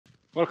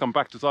Welcome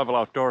back to Taival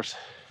Outdoors.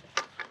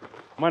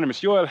 My name is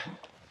Joel.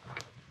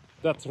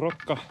 That's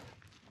Rokka.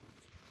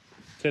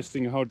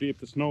 Testing how deep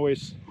the snow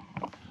is.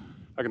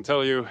 I can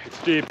tell you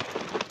it's deep.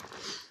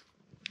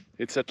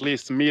 It's at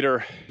least a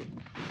meter,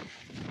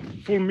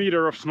 full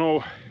meter of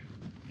snow,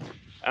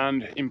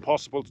 and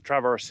impossible to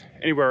traverse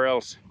anywhere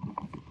else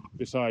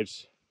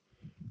besides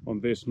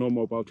on these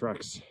snowmobile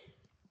tracks.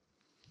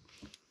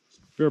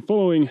 We're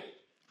following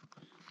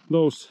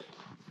those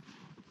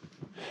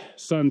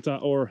Santa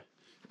or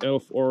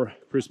elf or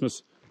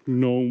Christmas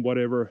gnome,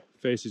 whatever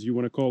faces you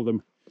want to call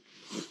them.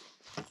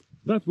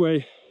 That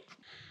way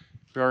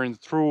we are in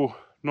true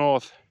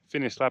North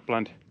Finnish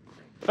Lapland.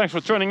 Thanks for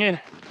joining in.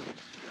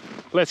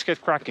 Let's get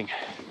cracking.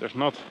 There's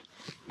not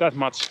that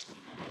much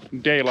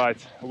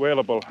daylight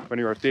available when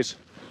you're this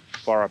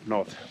far up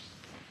north.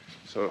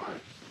 So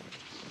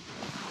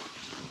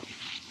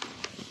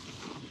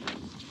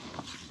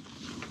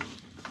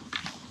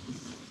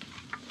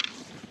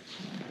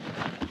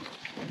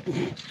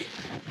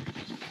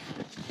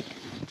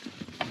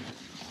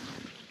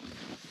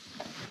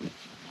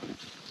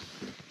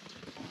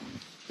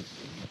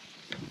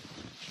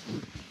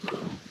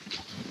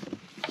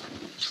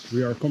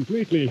we are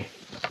completely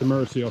at the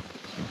mercy of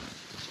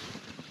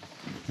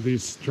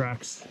these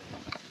tracks.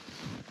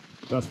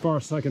 As far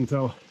as I can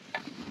tell,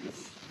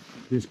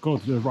 these go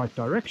to the right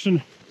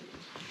direction.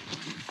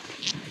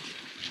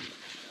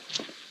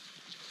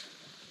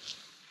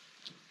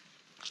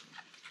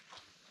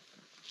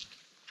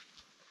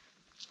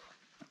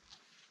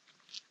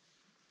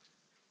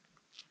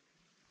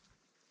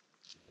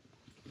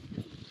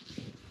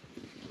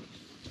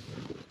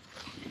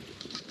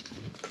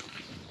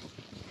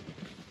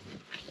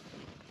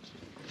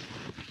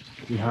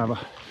 We have a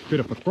bit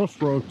of a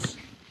crossroads,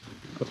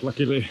 but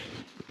luckily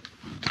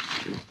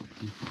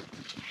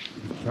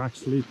the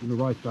tracks lead in the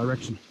right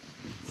direction.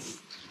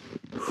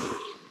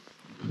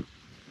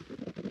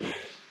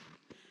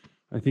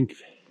 I think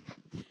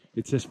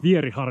it says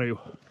Vieriharju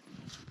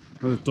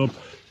on the top,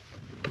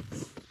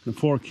 and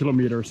 4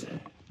 kilometers.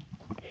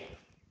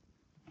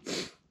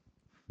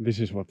 This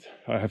is what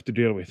I have to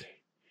deal with.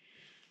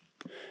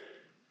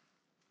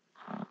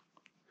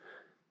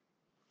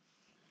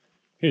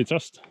 He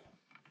just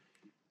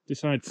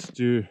decides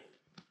to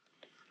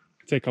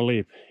take a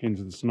leap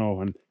into the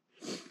snow, and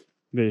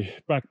the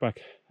backpack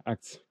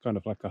acts kind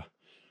of like a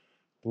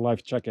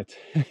life jacket,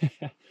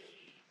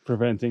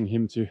 preventing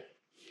him to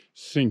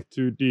sink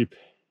too deep.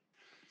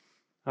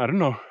 I don't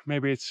know,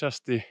 maybe it's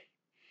just the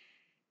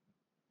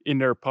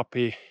inner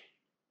puppy.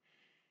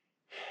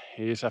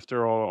 He is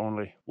after all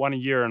only 1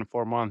 year and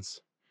 4 months.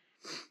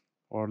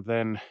 Or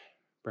then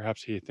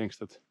perhaps he thinks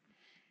that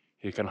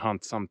he can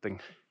hunt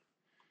something.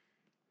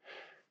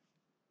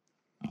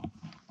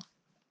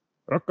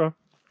 Rokka,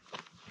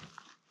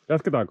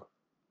 jatketaanko?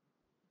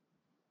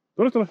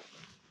 Tule, tule!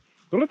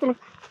 Tule, tule!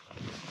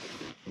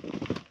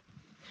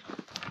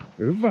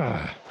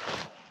 Hyvä!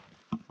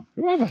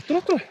 Hyvä,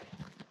 tule, tule!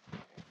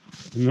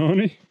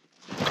 Noniin.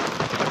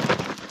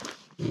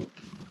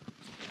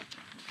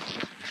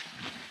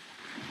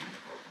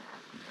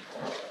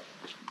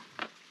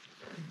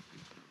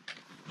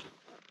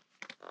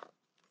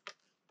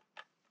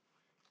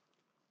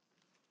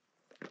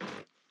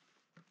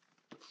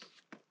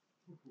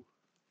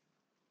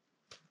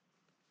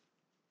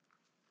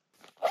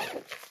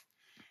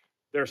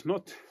 There's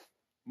not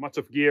much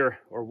of gear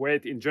or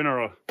weight in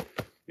general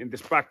in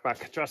this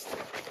backpack, just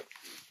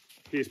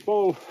his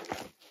bow,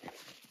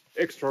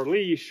 extra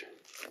leash,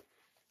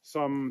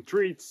 some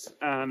treats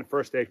and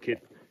first aid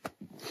kit.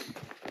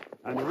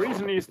 And the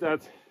reason is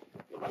that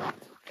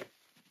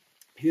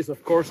he's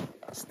of course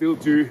still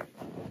too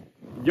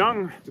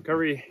young to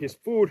carry his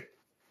food,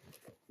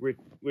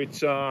 which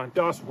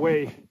does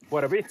weigh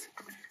quite a bit.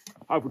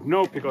 I would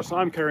know because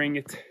I'm carrying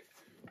it.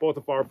 Both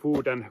of our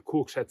food and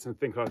cook sets and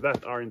things like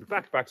that are in the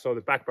backpack, so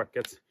the backpack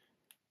gets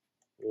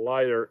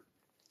lighter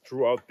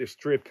throughout this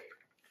trip.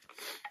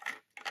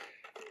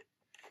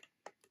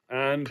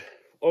 And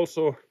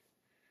also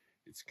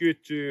it's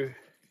good to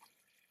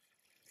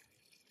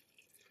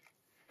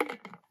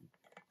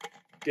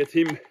get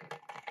him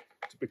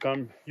to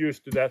become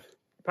used to that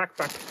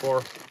backpack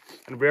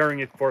and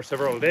wearing it for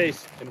several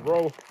days in a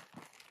row.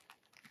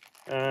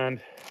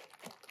 And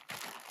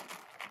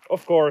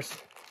of course,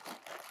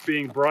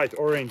 being bright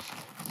orange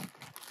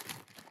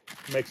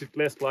makes it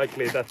less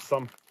likely that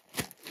some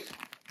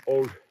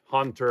old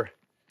hunter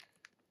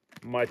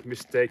might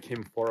mistake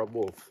him for a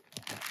wolf.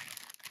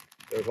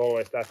 There's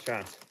always that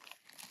chance.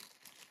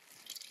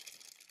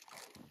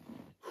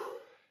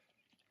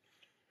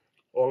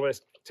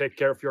 Always take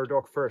care of your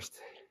dog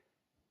first.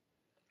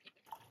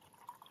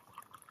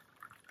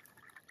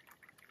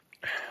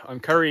 I'm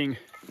carrying a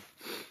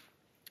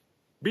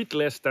bit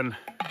less than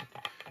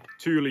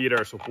 2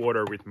 liters of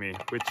water with me,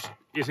 which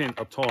isn't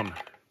a ton.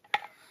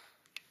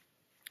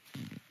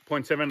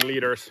 0.7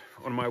 liters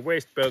on my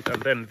waist belt,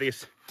 and then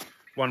this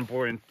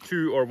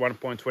 1.2 or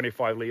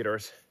 1.25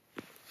 liters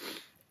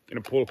in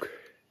a bulk.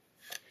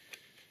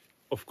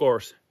 Of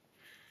course,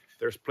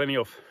 there's plenty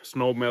of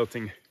snow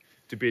melting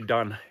to be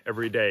done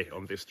every day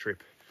on this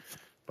trip,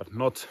 but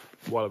not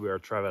while we are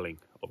traveling,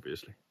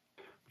 obviously.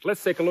 But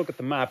let's take a look at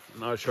the map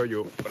and I'll show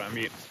you what I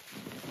mean.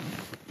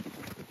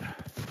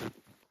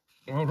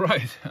 All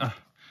right,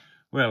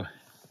 well,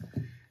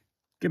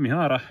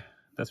 Vieriharju,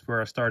 that's where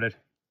I started.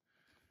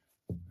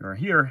 We're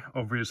here,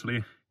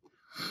 obviously,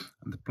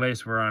 and the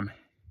place where I'm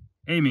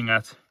aiming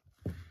at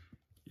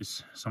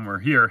is somewhere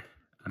here,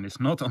 and it's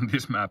not on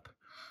this map.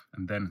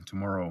 And then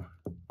tomorrow,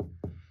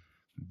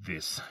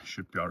 this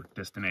should be our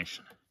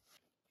destination.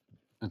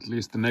 At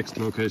least the next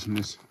location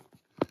is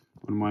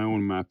on my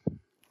own map.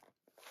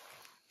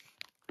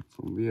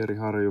 From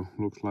Vieriharju,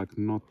 looks like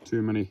not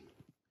too many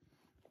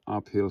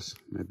uphills,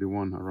 maybe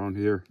one around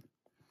here.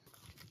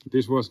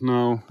 This was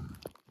now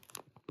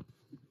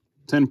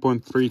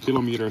 10.3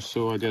 kilometers,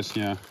 so I guess,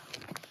 yeah,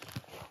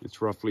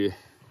 it's roughly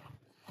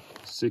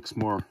 6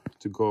 more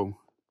to go.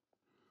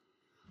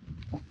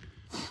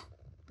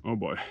 Oh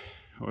boy,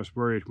 I was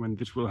worried when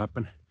this will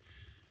happen.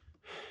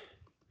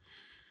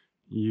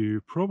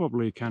 You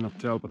probably cannot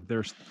tell, but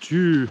there's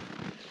 2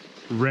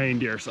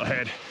 reindeers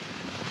ahead.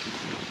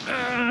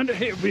 And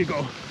here we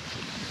go.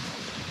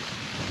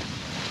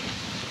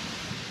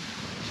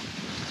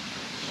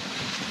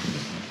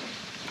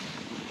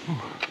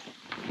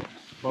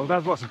 Well,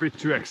 that was a bit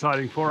too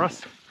exciting for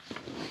us.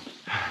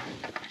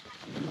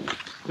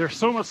 There's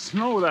so much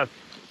snow that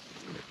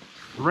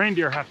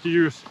reindeer have to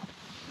use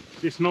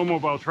these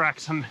snowmobile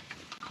tracks and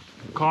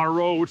car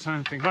roads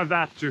and things like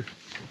that to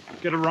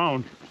get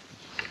around.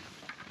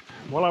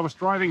 While I was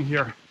driving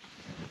here,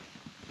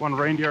 one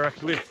reindeer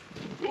actually,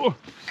 oh,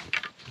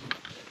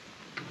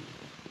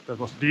 that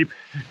was deep.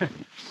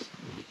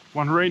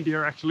 One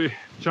reindeer actually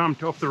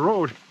jumped off the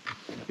road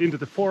into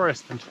the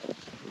forest and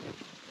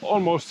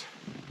almost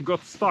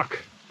got stuck.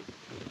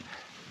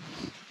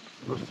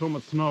 There was so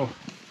much snow.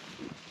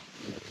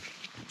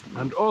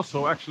 And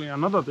also, actually,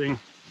 another thing,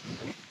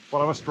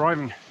 while I was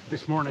driving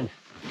this morning,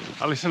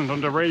 I listened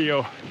on the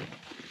radio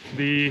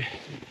the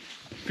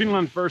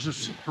Finland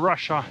versus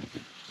Russia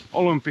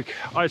Olympic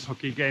ice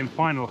hockey game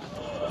final.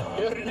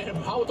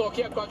 Jörinen autoa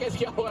kiekkoa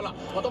keskialueella,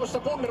 on tuossa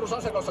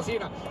punnerusasennossa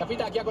siinä ja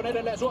pitää kiekon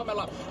edelleen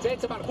Suomella.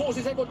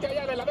 7-6 sekuntia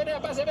jäljellä, Venäjä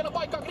pääsee vielä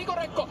paikkaan,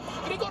 Grigorenko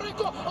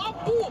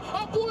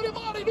ampuu yli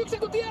maalin, 1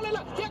 sekunti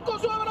jäljellä, kiekko on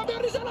Suomella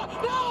Björnisellä,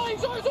 näin,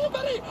 se on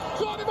superi!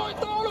 Suomi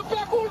voittaa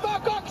olympiakultaa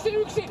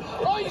 2-1,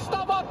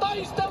 loistava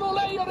taistelu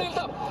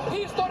Leijonilta,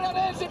 historian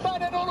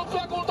ensimmäinen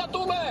olympiakulta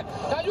tulee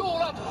ja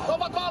juhlat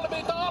ovat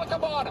valmiita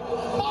alkamaan.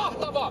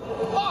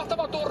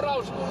 Mahtava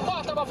turnaus,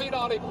 mahtava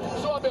finaali,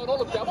 Suomi on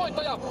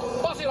olympiavoittaja,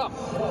 Pasila,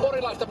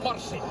 porilaisten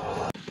marssi.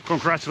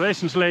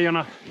 Congratulations,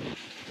 Leijona.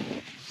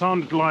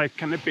 Sounded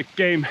like an epic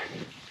game.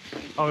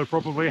 I will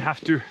probably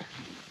have to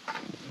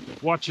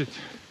watch it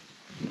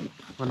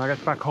when I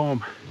get back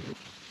home.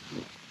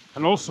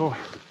 And also,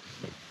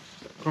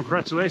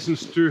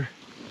 congratulations to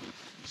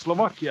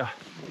Slovakia.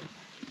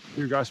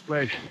 You guys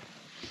played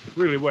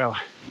really well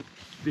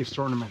this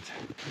tournament.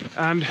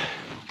 And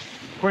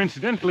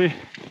coincidentally,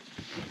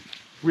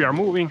 we are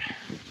moving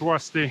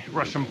towards the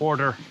Russian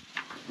border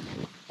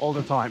all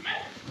the time.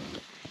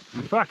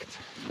 In fact,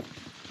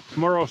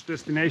 tomorrow's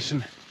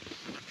destination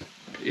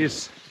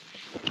is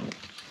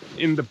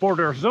in the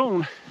border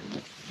zone,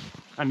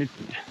 and it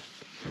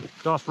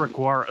does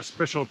require a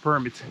special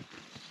permit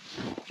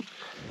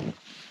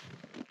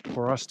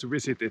for us to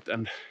visit it,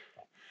 and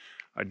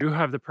I do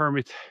have the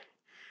permit.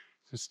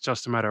 It's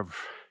just a matter of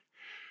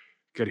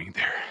getting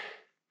there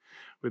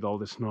with all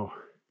the snow.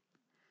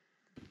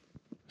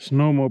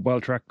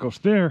 Snowmobile track goes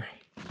there,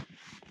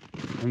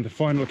 and the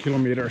final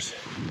kilometers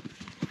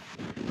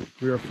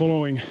we are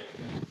following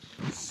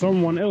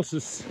someone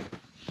else's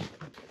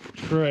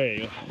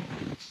trail.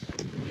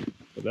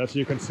 But as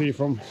you can see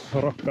from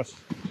Rokka's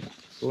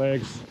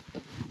legs,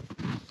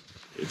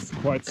 it's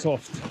quite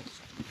soft,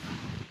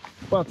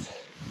 but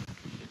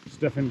it's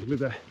definitely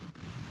the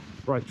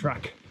right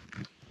track.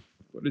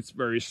 But it's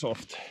very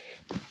soft,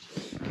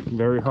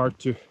 very hard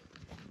to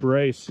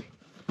brace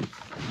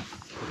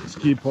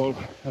ski pole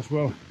as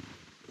well.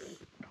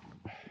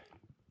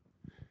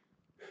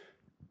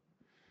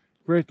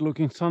 Great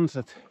looking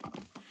sunset.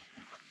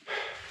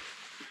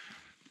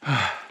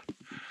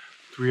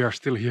 We are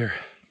still here.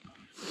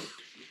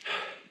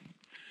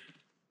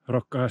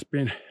 Rokka has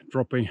been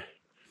dropping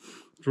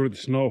through the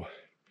snow,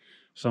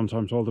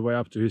 sometimes all the way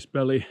up to his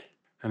belly,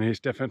 and he's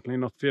definitely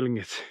not feeling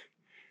it.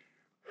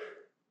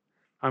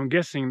 I'm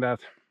guessing that,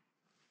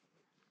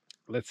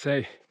 let's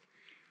say,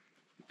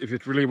 if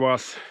it really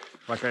was,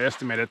 like I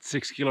estimated,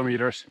 6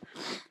 kilometers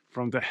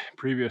from the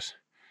previous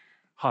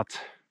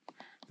hut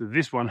to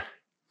this one,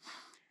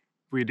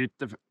 we did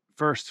the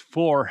first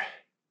 4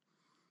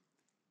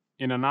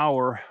 in an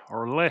hour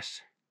or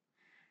less,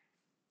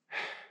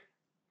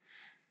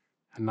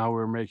 and now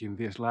we're making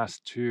these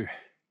last 2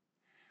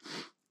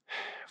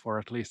 for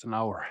at least an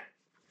hour.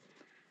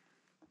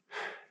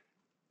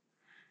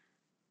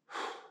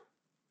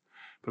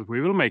 But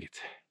we will make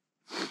it.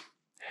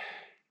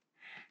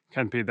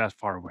 Can't be that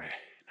far away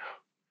now.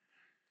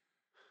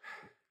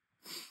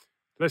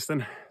 Less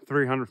than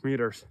 300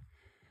 meters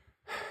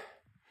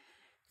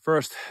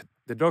First,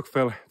 the dog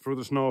fell through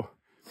the snow.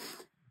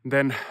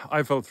 Then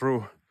I fell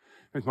through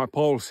with my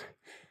poles.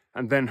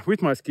 And then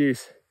with my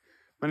skis,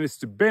 managed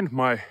to bend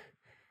one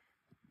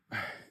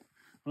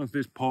of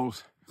these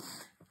poles.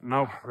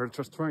 Now we're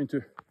just trying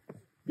to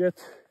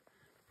get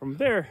from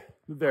there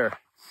to there.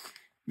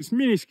 This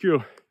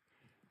minuscule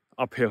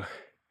uphill.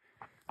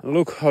 And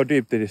look how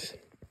deep it is.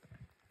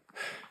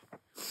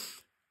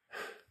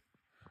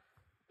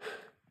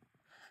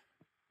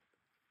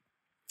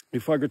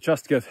 If I could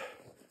just get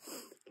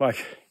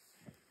like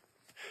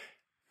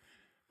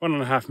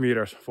 1.5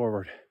 meters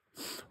forward,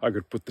 I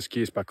could put the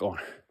skis back on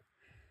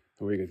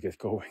and we could get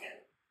going.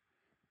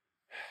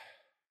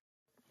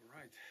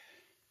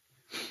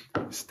 All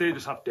right,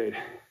 status update.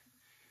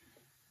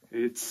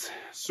 It's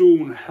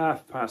soon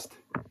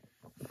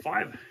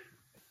 5:30.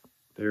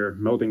 They're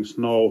melting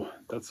snow.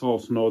 That's all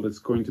snow that's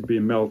going to be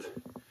melt.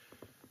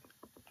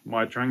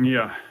 My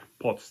trangia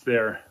pot's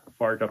there,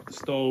 fired up the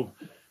stove,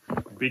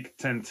 big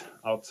tent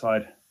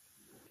outside.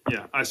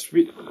 Yeah, I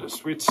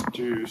switched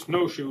to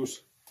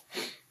snowshoes.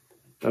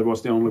 That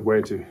was the only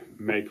way to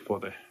make for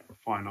the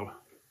final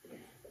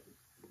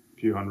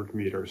few hundred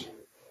meters.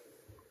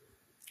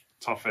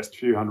 Toughest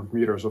few hundred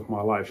meters of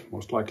my life,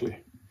 most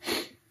likely.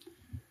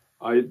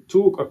 I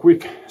took a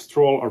quick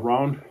stroll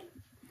around,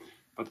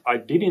 but I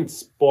didn't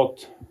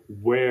spot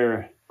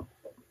where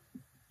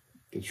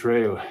the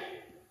trail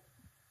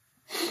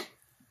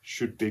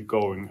should be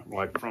going,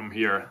 like from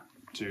here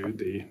to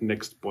the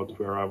next spot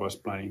where I was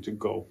planning to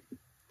go.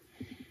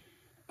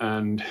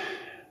 And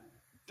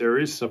there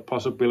is a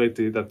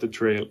possibility that the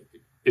trail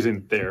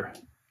isn't there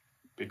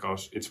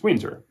because it's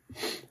winter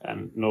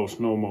and no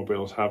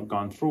snowmobiles have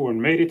gone through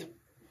and made it.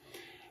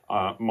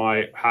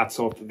 My hats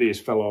off to these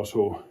fellows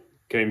who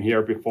came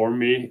here before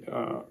me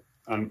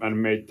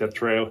and made the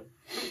trail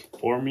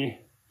for me.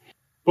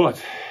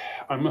 But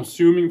I'm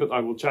assuming that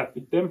I will chat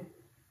with them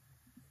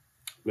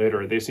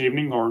later this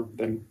evening or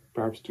then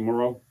perhaps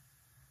tomorrow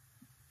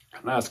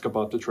and ask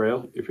about the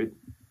trail, if it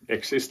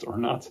exists or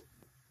not.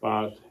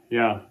 But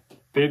yeah,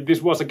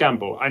 this was a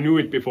gamble. I knew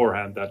it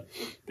beforehand that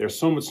there's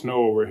so much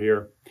snow over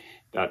here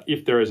that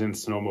if there isn't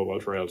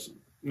snowmobile trails,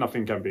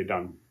 nothing can be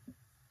done.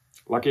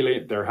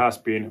 Luckily, there has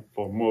been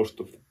for most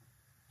of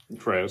the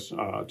trails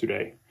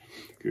today,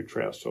 good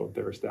trails, so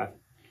there's that.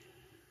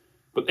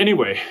 But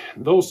anyway,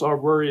 those are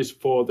worries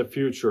for the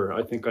future.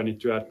 I think I need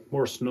to add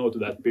more snow to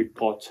that big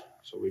pot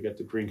so we get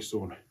to drink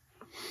soon.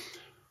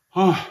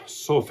 Ah,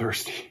 so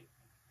thirsty.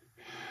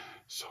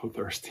 So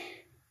thirsty.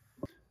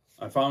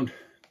 I found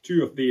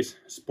 2 of these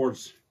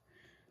sports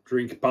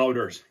drink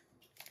powders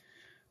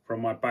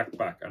from my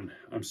backpack, and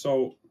I'm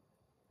so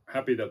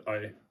happy that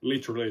I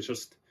literally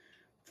just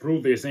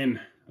threw this in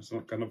as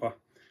a kind of a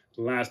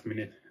last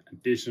minute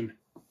addition.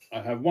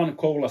 I have 1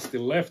 cola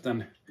still left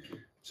and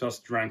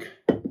just drank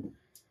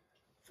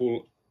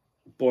full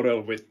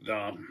bottle with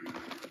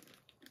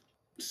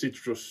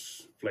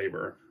citrus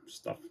flavor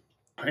stuff.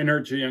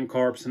 Energy and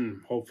carbs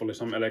and hopefully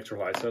some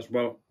electrolytes as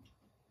well.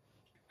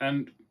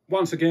 And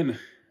once again,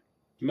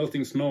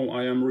 melting snow,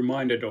 I am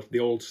reminded of the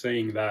old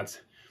saying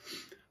that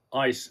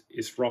ice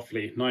is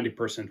roughly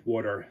 90%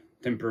 water,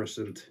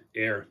 10%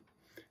 air,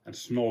 and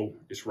snow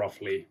is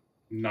roughly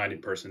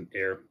 90%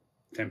 air,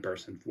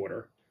 10%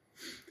 water.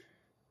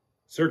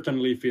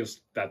 Certainly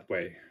feels that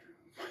way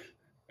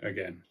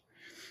again,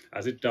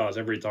 as it does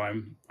every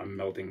time I'm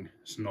melting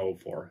snow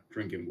for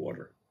drinking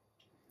water.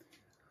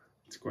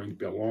 It's going to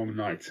be a long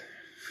night.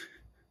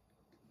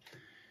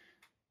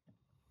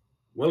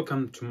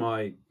 Welcome to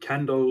my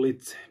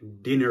candlelit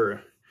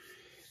dinner,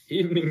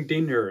 evening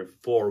dinner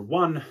for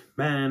 1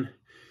 man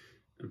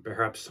and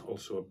perhaps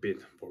also a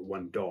bit for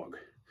 1 dog.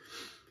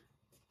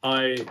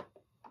 I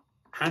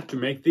had to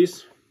make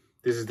this.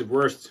 This is the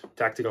worst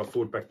tactical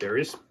food bag there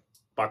is,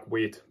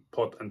 buckwheat,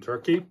 pot and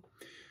turkey,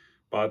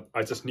 but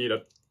I just need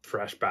a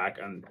trash bag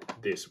and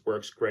this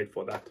works great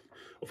for that.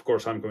 Of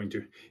course I'm going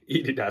to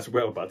eat it as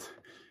well, but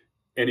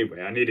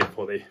anyway, I need it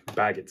for the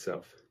bag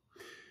itself.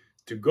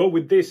 To go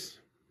with this,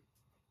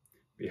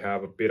 we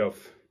have a bit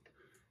of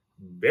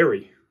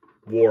very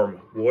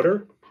warm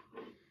water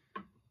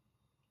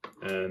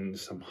and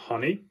some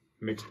honey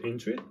mixed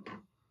into it.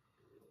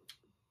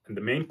 And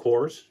the main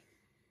course,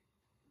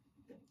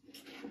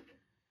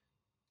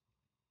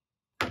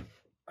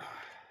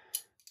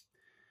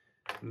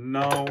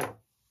 now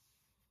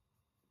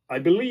I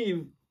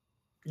believe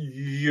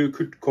you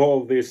could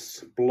call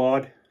this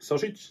blood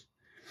sausage.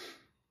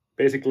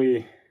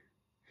 Basically,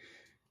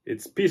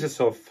 it's pieces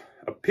of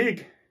a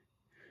pig,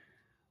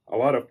 a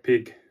lot of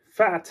pig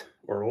fat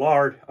or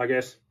lard, I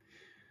guess,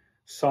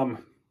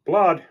 some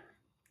blood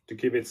to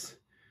give its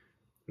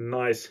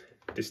nice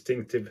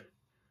distinctive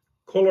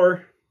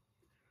color,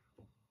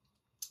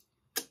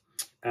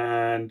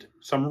 and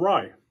some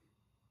rye.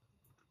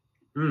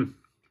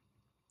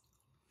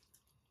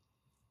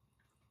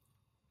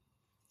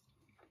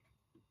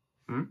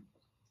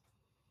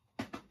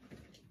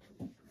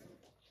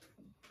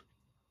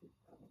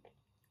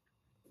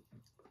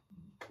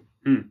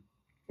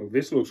 Well,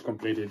 this looks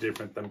completely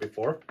different than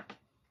before.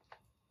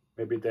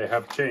 Maybe they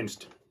have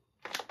changed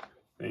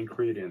the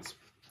ingredients.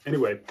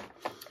 Anyway,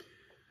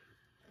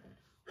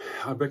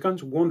 I began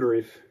to wonder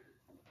if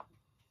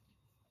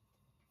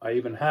I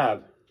even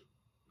have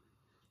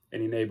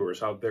any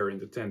neighbors out there in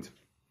the tent.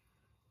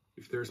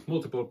 If there's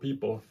multiple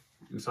people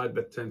inside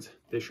that tent,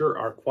 they sure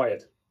are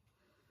quiet.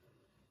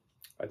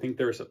 I think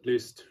there's at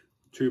least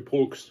 2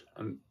 pulks,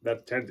 and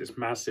that tent is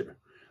massive.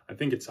 I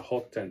think it's a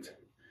hot tent,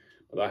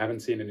 but I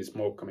haven't seen any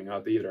smoke coming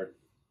out either.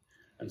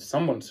 And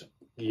someone's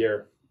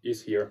gear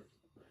is here,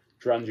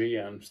 drungy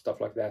and stuff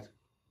like that.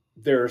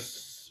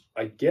 There's,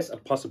 I guess, a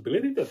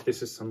possibility that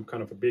this is some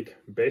kind of a big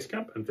base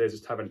camp and they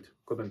just haven't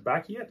gotten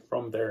back yet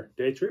from their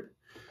day trip.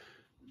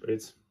 But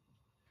it's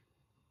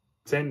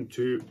 10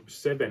 to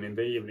 7 in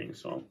the evening,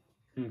 so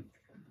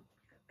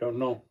don't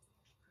know.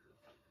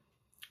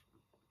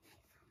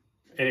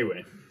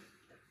 Anyway,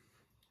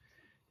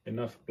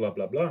 enough blah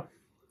blah blah,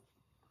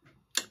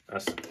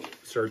 as a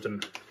certain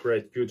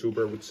great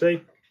YouTuber would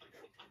say.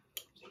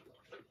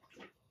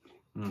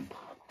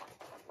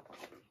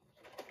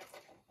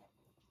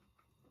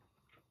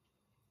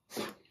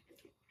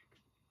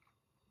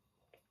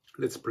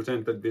 Let's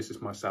pretend that this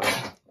is my salad.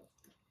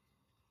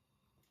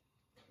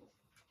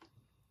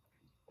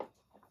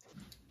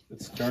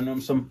 Let's turn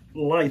on some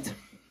light.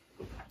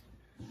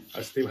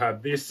 I still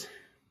have this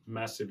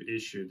massive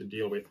issue to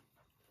deal with.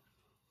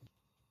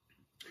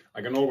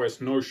 I can always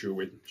snowshoe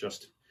with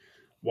just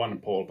one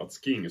pole, but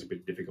skiing is a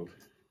bit difficult.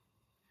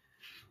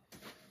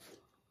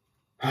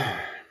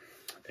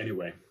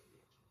 Anyway,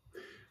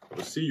 I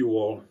will see you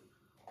all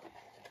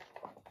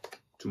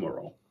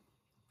tomorrow.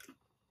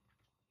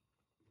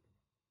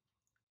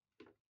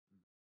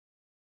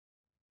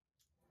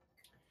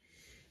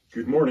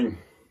 Good morning.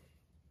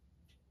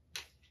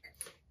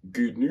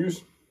 Good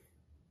news.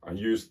 I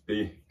used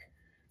the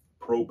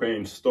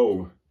propane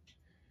stove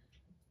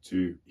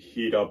to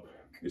heat up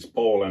this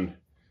pole and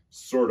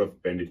sort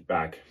of bend it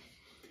back.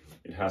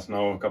 It has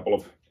now a couple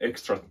of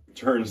extra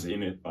turns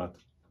in it, but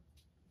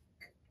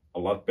a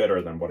lot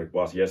better than what it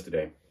was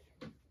yesterday.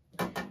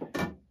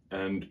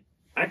 And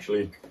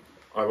actually,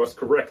 I was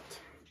correct.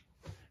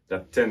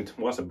 That tent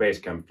was a base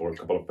camp for a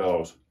couple of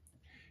fellows.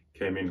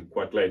 Came in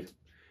quite late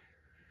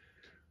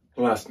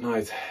last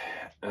night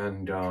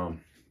and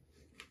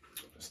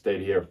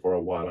stayed here for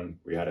a while, and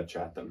we had a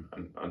chat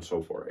and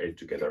so forth, ate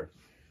together.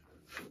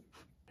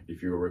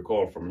 If you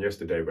recall from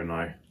yesterday, when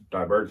I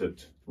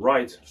diverted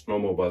right,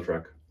 snowmobile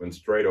track went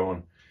straight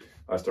on.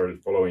 I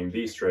started following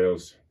these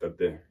trails that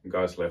the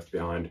guys left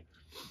behind,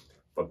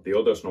 but the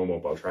other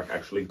snowmobile track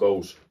actually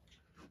goes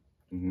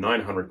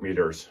 900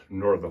 meters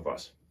north of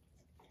us.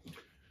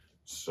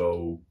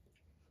 So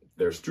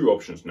there's 2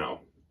 options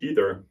now.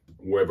 Either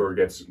whoever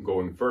gets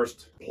going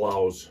first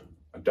plows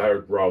a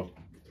direct route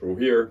through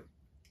here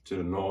to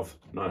the north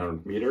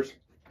 900 meters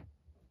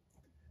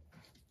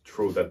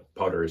through that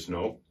powdery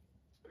snow,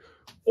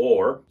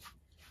 or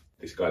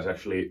these guys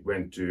actually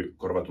went to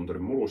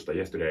Korvatunturi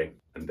yesterday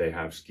and they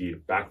have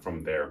skied back from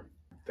there.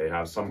 They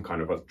have some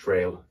kind of a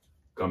trail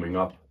coming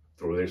up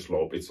through this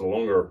slope. It's a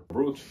longer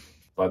route,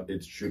 but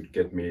it should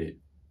get me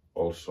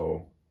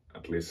also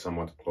at least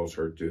somewhat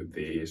closer to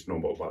the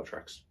snowmobile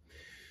tracks.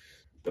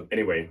 But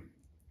anyway,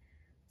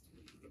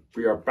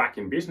 we are back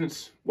in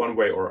business one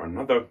way or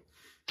another.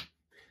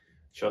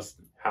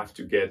 Just have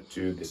to get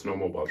to the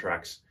snowmobile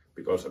tracks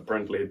because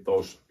apparently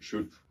those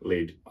should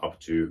lead up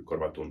to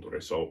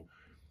Korvatunturi. So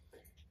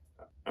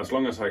as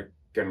long as I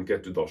can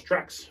get to those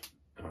tracks,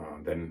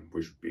 then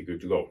we should be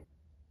good to go.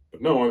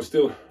 But no, I'm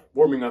still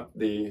warming up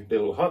the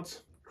little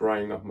hut,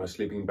 drying up my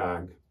sleeping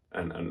bag,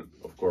 and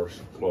of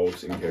course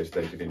clothes in case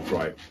they didn't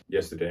dry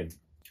yesterday.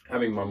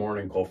 Having my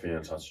morning coffee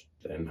and such,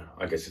 then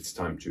I guess it's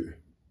time to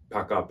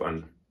pack up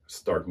and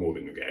start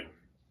moving again.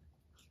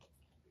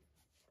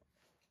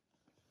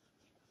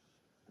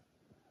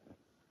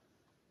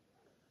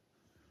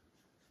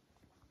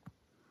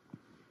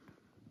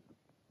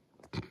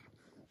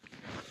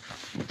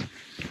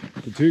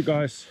 The 2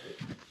 guys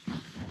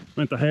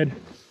went ahead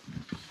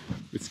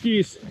with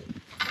skis,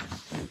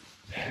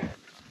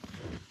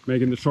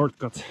 making the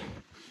shortcut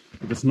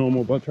to the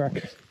snowmobile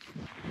track.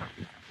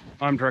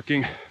 I'm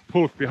dragging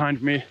pulk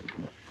behind me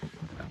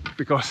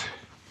because,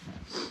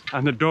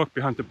 and the dog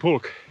behind the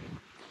pulk,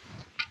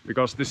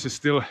 because this is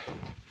still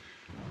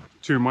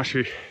too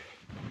mushy.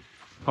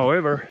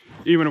 However,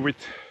 even with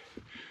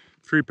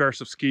 3 pairs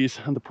of skis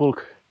and the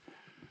pulk,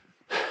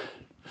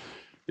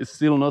 it's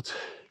still not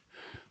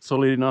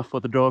solid enough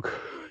for the dog,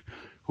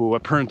 who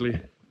apparently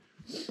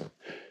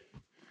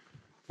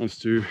wants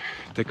to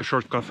take a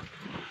shortcut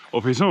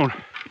of his own.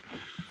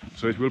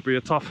 So it will be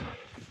a tough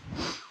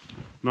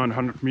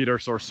 900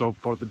 meters or so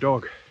for the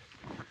dog.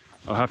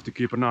 I'll have to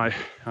keep an eye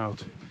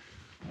out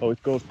how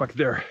it goes back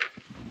there.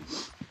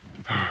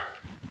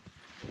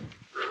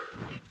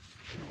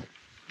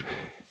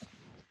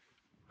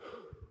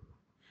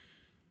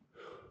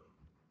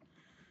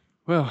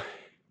 Well,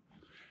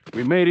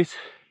 we made it,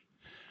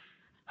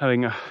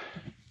 having a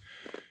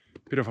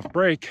bit of a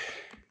break.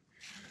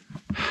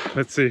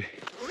 Let's see,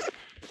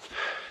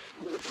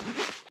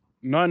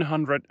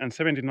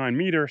 979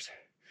 meters,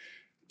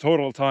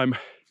 total time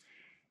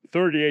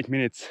 38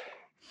 minutes,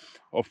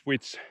 of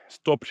which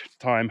stopped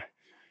time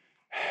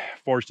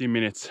 14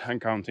 minutes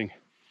and counting.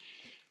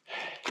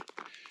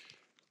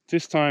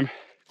 This time,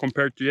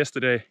 compared to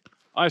yesterday,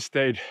 I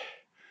stayed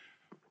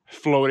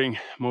floating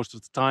most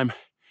of the time,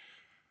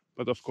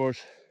 but of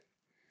course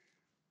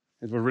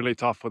it was really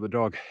tough for the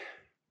dog.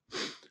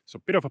 So a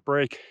bit of a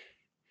break,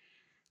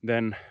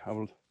 then I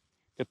will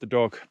get the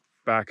dog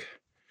back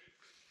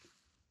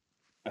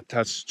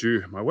attached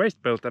to my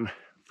waist belt and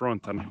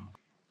front, and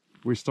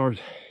we start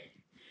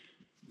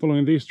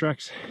following these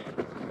tracks,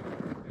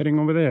 heading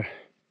over there.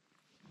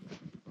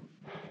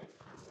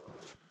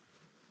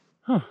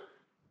 Huh.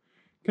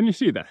 Can you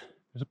see that?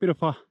 There's a bit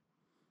of a,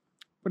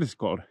 what is it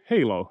called?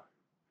 Halo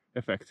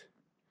effect.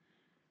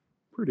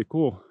 Pretty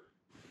cool.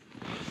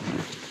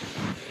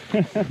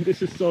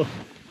 This is so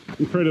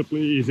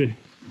incredibly easy.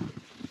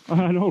 I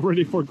had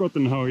already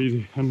forgotten how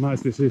easy and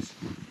nice this is.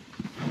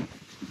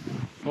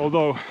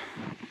 Although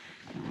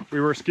we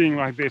were skiing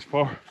like this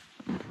for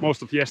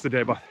most of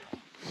yesterday, but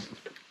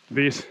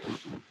these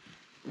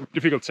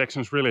difficult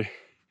sections really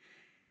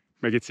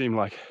make it seem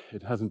like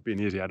it hasn't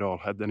been easy at all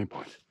at any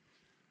point.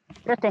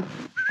 Rokka!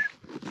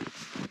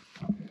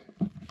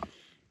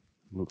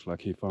 Looks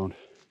like he found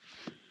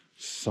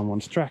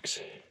someone's tracks.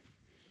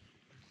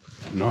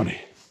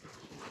 Noni.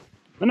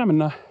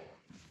 Mennään.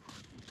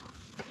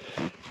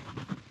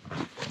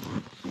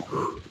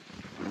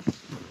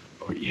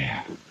 Oh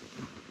yeah.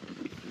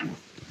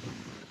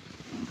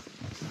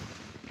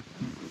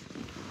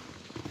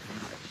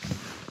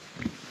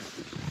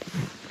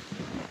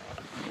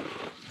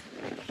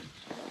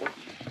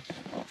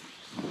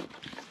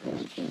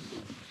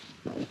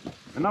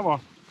 Mennään vaan.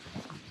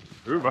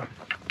 Hyvä.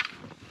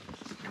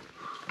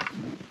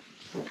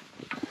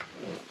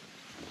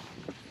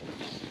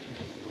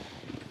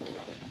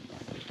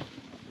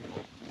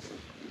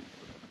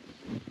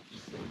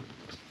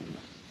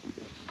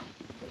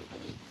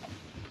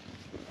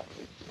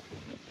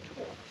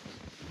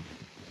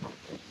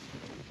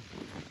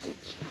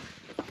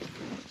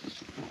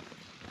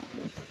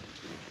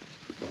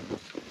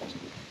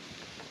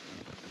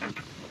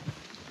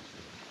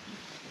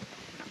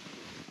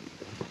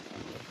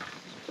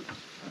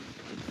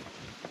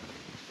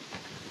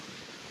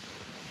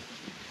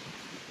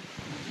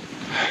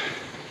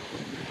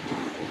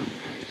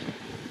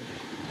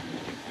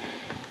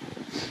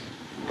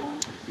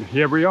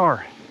 Here we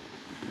are.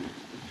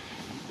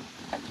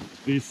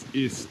 This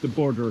is the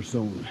border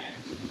zone.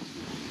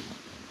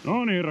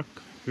 No niin,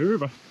 Rakka.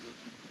 Hyvä.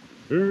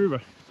 Hyvä.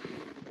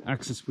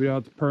 Access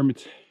without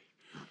permit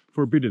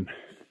forbidden.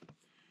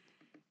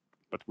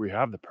 But we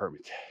have the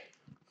permit.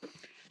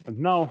 And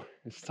now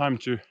it's time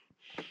to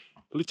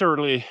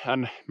literally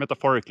and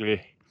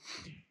metaphorically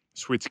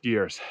switch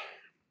gears.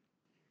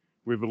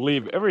 We will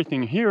leave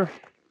everything here,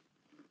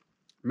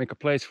 make a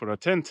place for a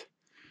tent,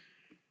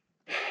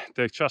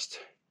 take just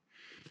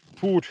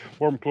food,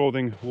 warm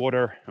clothing,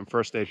 water and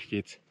first aid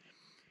kit,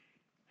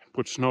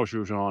 put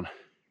snowshoes on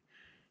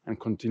and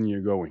continue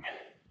going.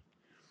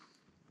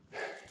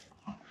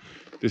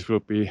 This will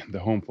be the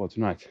home for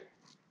tonight.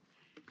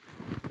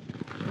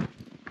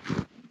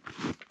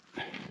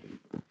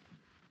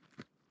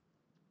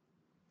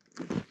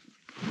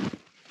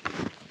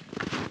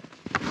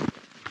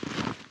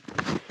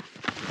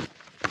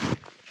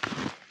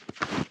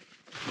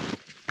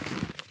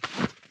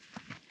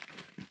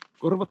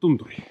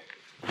 Korvatunturi.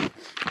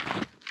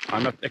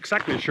 I'm not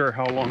exactly sure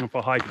how long of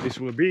a hike this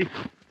will be,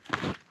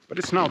 but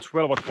it's now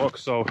 12 o'clock,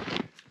 so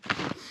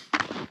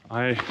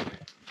I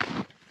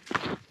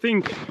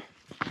think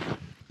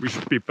we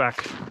should be back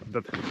at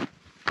that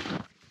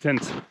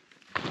tent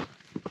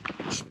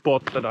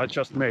spot that I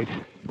just made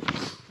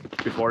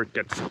before it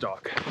gets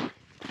dark.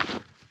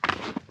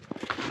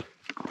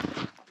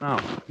 Now,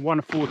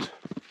 one foot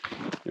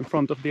in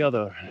front of the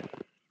other.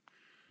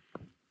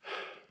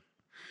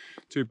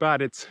 Too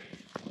bad it's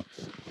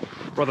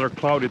rather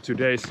cloudy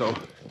today, so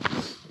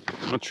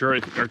I'm not sure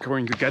if we're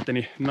going to get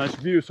any nice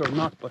views or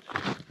not, but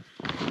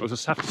we'll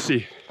just have to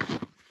see.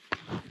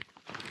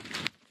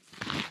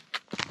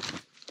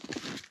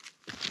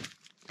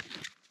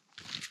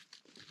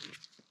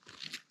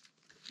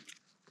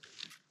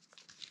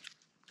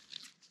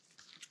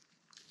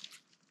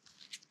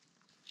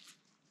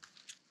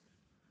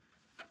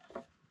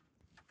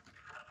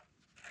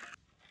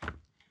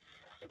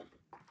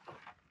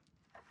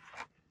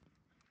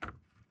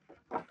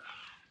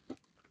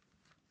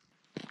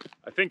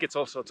 I think it's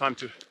also time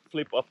to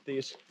flip up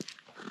these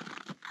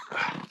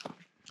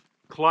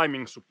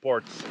climbing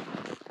supports.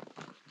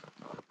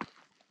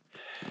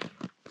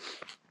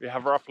 We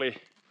have roughly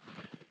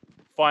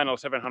final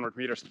 700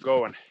 meters to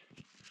go, and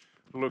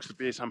it looks to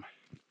be some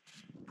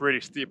pretty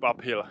steep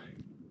uphill.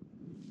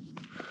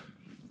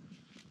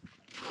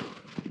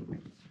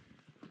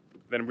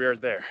 Then we are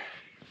there.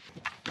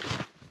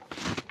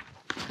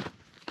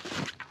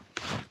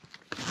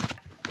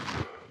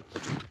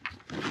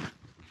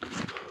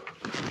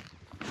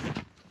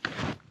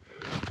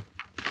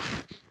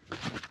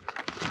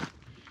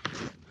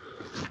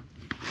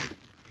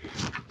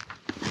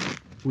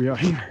 We are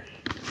here.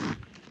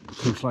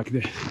 Looks like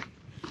the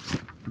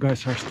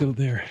guys are still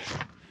there.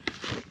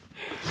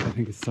 I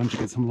think it's time to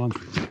get some lunch.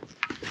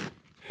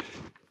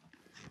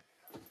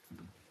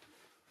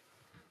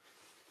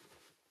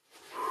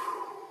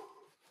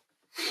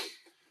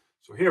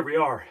 So here we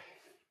are.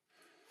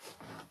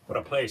 What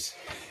a place.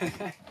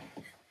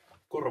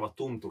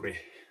 Korvatunturi,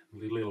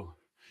 little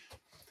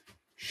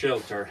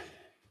shelter.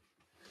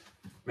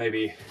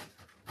 Maybe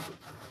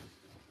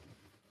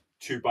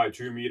 2 by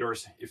 2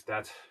 meters, if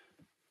that.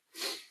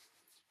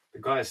 The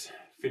guys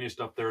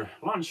finished up their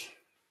lunch.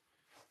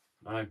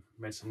 I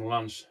made some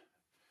lunch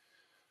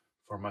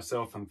for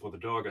myself and for the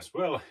dog as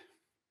well.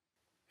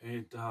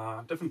 It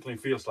definitely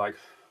feels like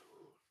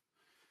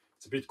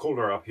it's a bit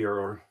colder up here,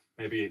 or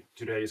maybe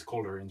today is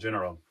colder in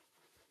general.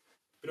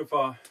 Bit of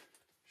a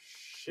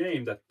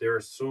shame that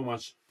there's so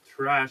much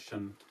trash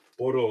and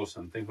bottles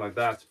and things like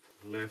that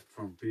left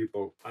from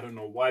people. I don't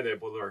know why they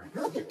bother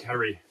to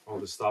carry all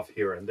the stuff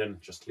here and then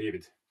just leave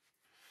it.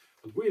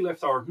 But we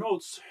left our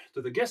notes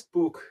to the guest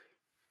book,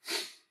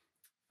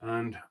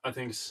 and I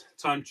think it's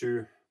time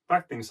to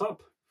pack things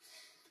up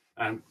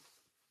and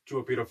do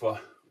a bit of a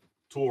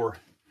tour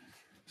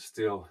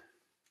still,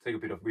 take a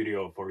bit of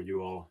video for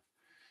you all,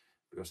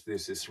 because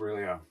this is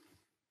really a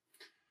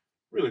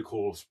really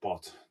cool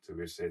spot to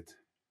visit.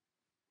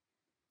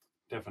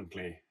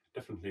 Definitely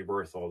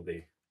worth all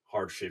the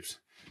hardships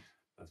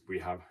that we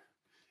have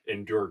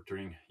endured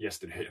during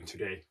yesterday and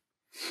today.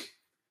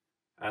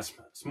 As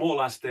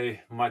small as they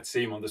might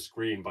seem on the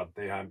screen, but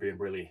they have been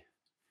really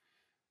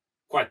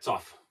quite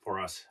tough for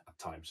us at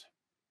times.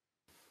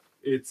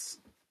 It's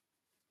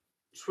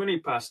 20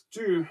 past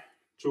 2,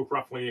 took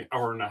roughly an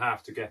hour and a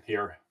half to get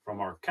here from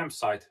our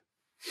campsite,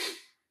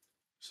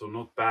 so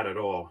not bad at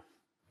all.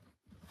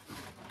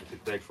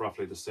 It takes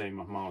roughly the same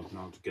amount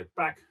now to get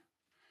back.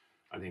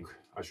 I think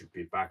I should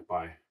be back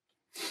by,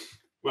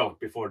 well,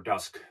 before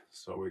dusk,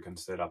 so we can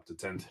set up the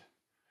tent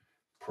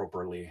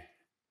properly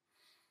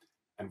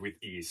and with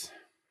ease.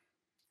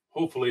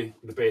 Hopefully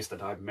the base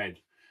that I've made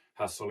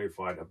has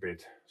solidified a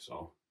bit,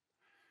 so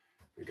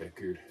we get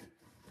good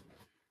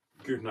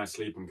night's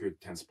sleep and good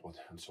tent spot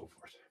and so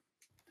forth.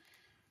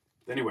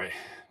 But anyway,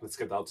 let's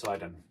get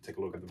outside and take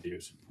a look at the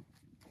views.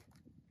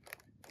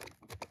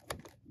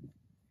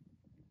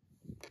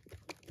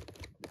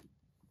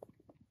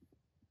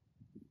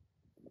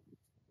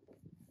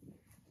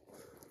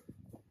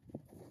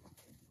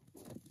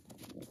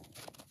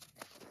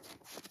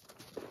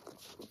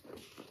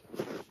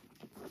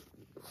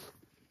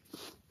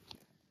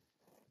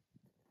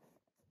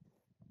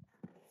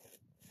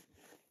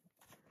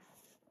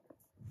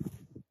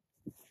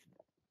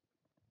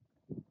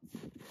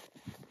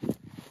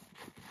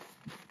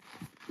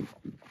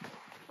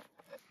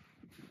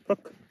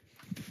 Rokka,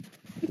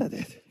 mitä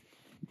teet?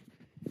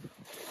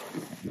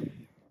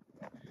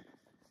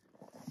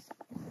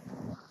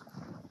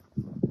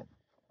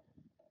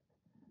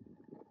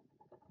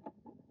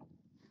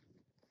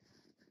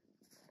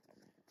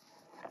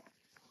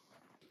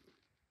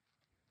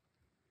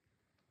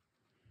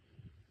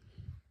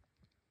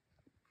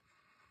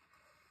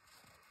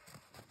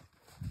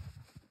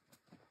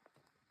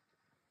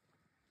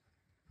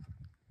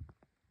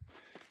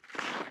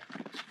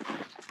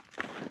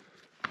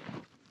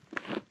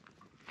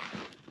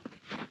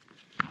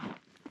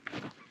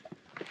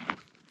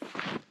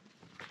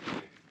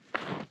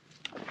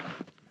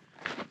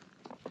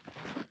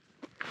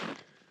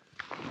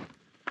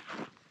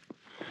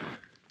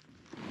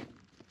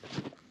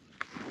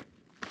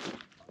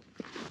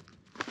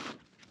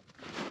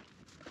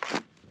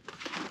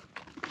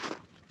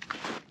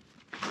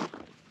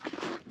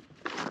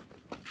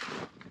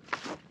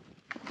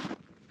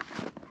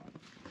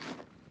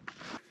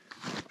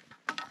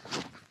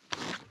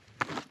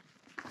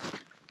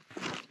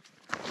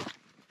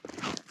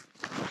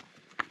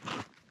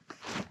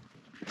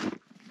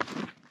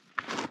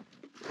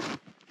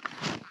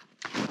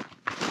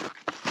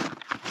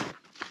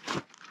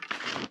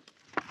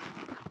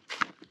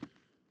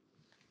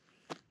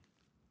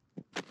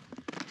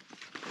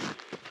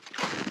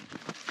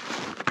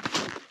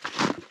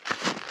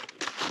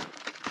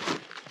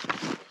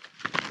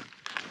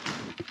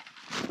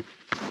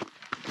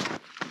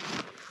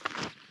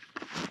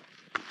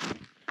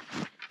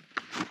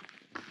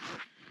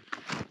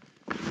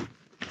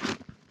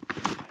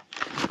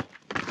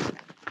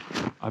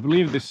 I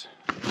believe this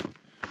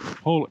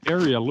whole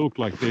area looked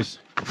like this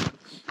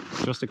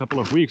just a couple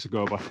of weeks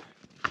ago, but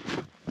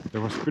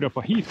there was a bit of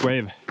a heat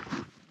wave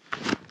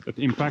that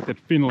impacted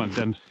Finland,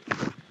 and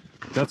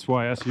that's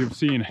why, as you've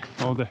seen,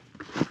 all the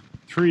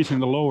trees in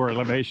the lower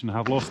elevation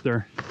have lost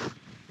their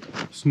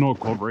snow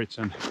coverage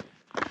and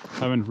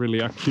haven't really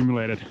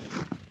accumulated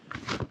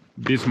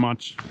this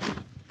much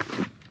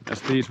as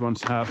these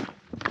ones have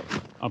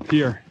up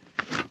here.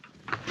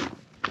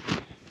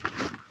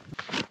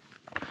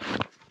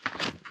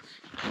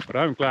 But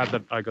I'm glad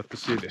that I got to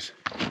see this,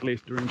 at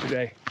least during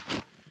today.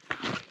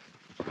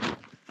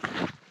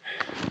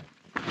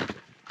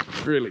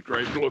 Really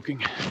great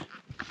looking.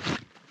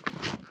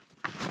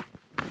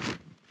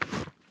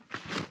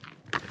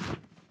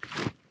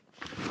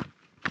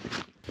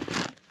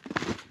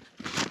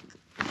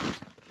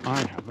 I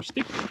have a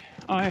stick.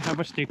 I have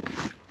a stick.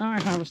 I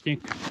have a stick.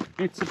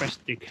 It's the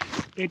best stick.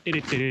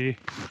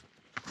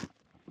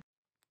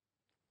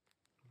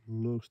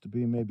 Looks to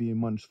be maybe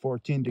minus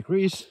 14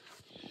 degrees.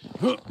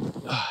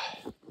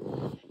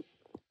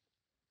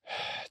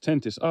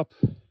 Tent is up.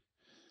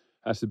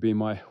 Has to be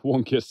my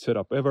wonkiest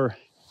setup ever.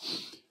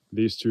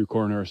 These two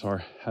corners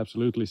are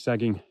absolutely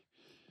sagging.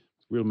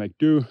 We'll make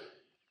do.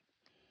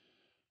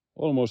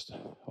 Almost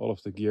all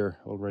of the gear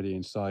already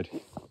inside.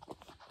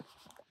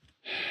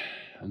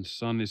 And the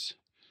sun is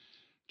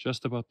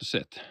just about to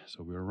set,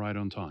 so we're right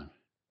on time.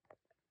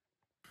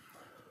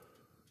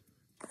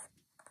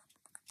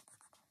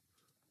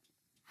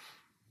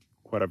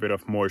 Quite a bit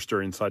of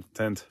moisture inside the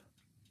tent.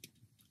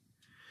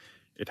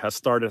 It has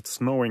started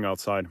snowing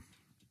outside.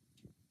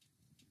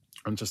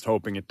 I'm just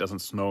hoping it doesn't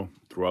snow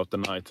throughout the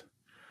night.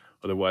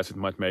 Otherwise it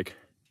might make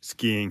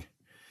skiing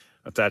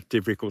a tad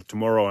difficult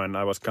tomorrow, and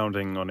I was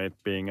counting on it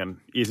being an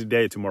easy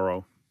day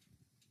tomorrow.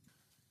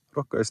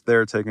 Rokka is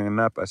there taking a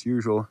nap as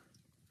usual.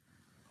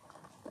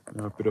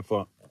 A bit of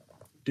a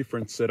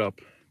different setup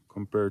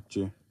compared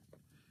to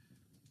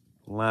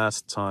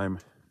last time.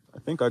 I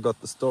think I got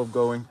the stove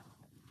going.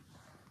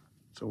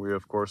 So we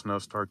of course now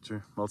start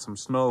to melt some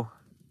snow.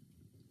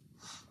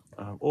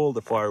 I have all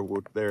the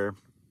firewood there.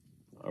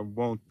 I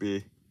won't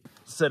be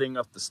setting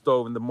up the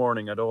stove in the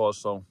morning at all,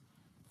 so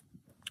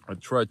I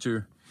try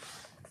to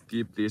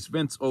keep these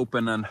vents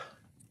open and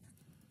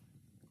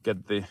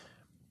get the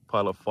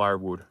pile of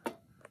firewood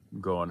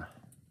going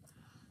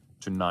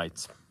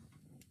tonight.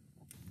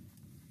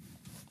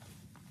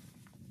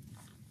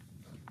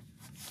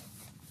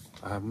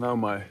 I have now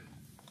my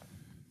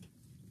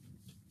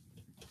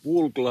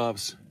wool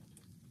gloves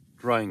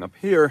drying up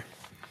here,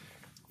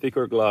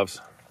 thicker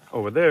gloves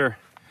over there,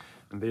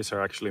 and these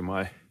are actually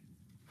my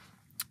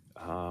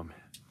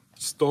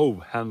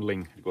stove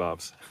handling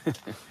gloves.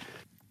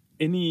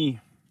 Any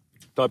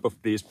type of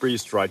these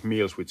freeze-dried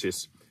meals, which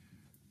is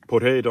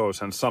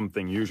potatoes and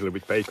something, usually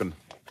with bacon,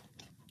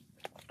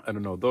 I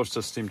don't know, those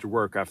just seem to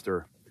work after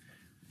a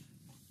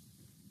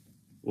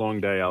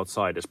long day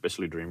outside,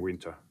 especially during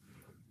winter.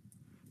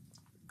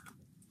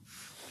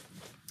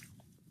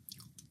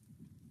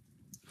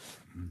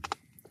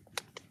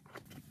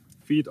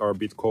 Feet are a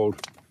bit cold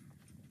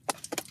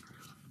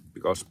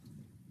because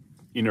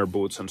inner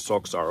boots and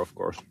socks are of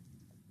course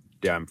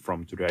damp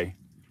from today.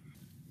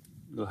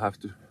 We'll have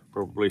to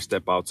probably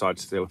step outside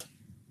still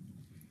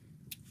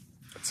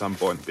at some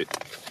point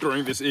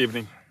during this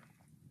evening.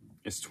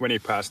 It's 20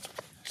 past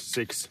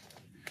 6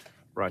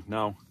 right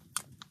now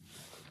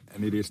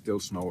and it is still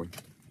snowing,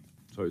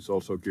 so it's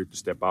also good to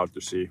step out to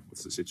see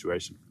what's the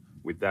situation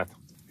with that.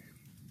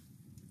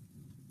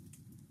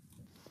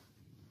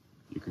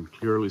 You can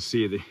clearly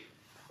see the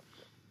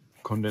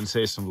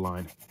condensation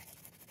line.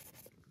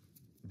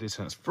 This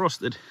has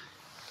frosted,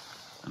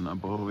 and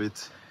above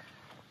it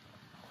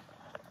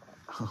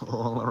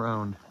all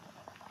around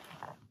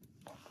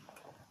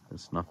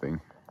there's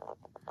nothing.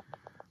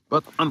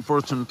 But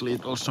unfortunately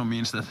it also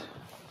means that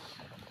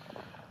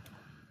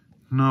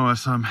now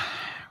as I'm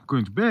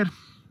going to bed,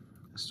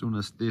 as soon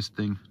as this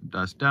thing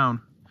dies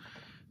down,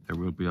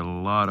 there will be a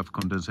lot of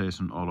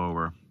condensation all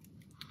over.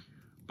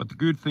 But the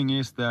good thing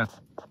is that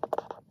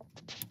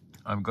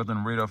I've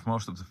gotten rid of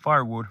most of the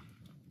firewood,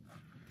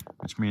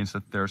 which means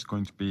that there's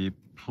going to be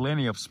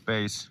plenty of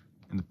space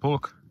in the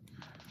pulk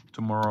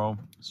tomorrow.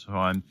 So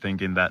I'm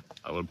thinking that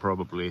I will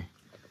probably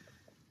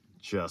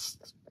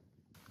just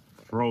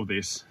throw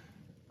this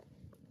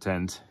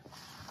tent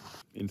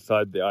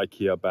inside the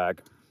IKEA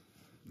bag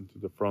into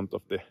the front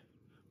of the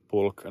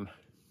pulk and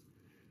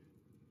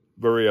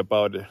worry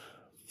about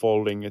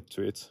folding it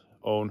to its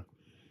own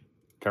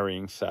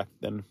carrying sack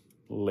then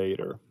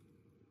later.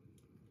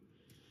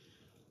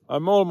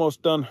 I'm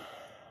almost done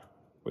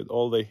with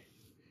all the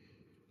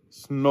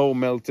snow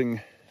melting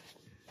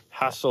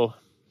hassle.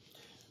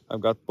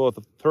 I've got both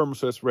of the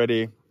thermoses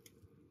ready,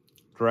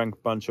 drank a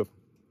bunch of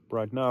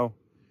right now,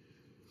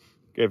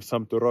 gave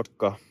some to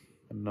Rokka,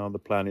 and now the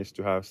plan is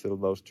to have still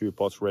those 2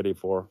 pots ready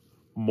for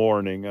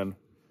morning, and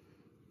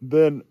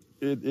then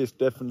it is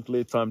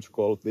definitely time to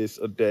call this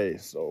a day.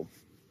 So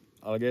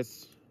I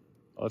guess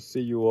I'll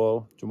see you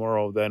all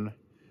tomorrow then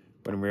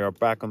when we are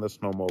back on the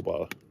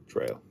snowmobile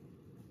trail.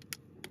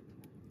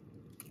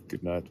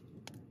 Good night.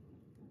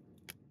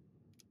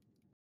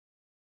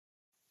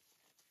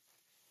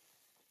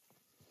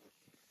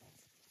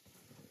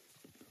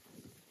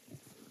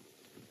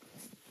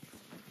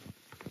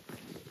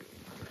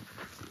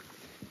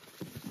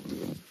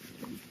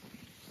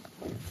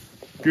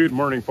 Good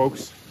morning,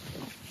 folks.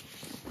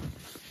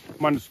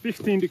 Minus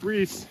 15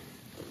 degrees.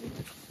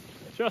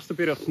 Just a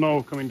bit of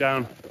snow coming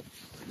down.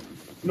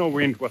 No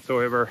wind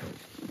whatsoever.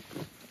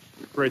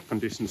 Great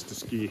conditions to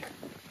ski.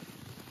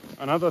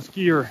 Another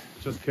skier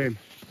just came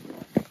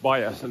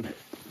by us and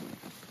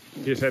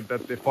he said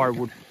that the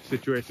firewood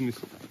situation is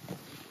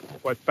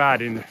quite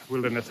bad in the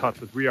wilderness hut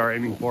that we are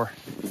aiming for,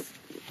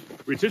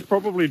 which is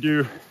probably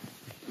due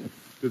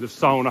to the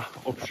sauna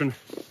option,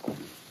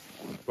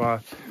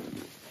 but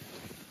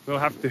we'll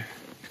have to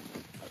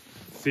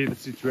see the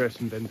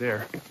situation then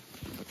there.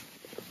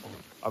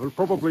 I will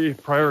probably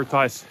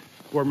prioritize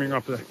warming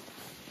up the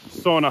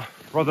sauna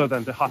rather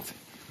than the hut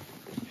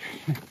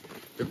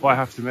if I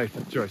have to make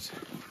that choice.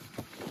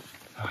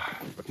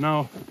 But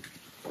now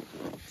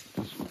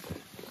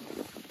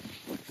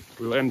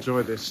we'll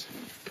enjoy this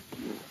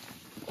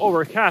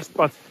overcast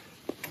but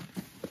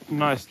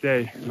nice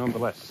day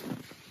nonetheless.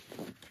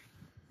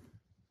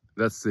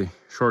 That's the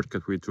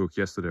shortcut we took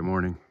yesterday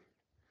morning.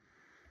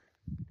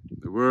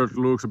 The world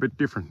looks a bit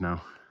different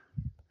now.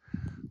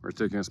 We're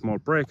taking a small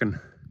break and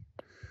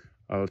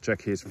I'll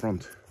check his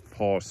front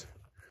paws,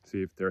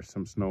 see if there's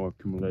some snow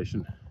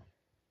accumulation.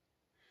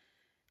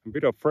 A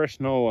bit of fresh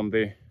snow on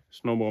the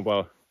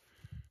snowmobile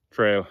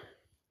trail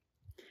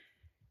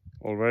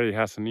already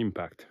has an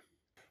impact.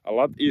 A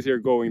lot easier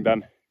going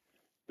than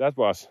that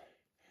was,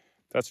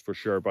 that's for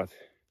sure, but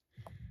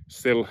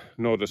still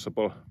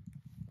noticeable.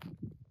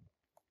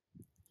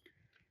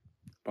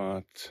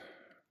 But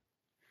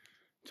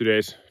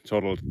today's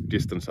total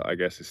distance, I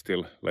guess, is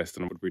still less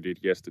than what we did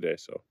yesterday,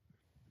 so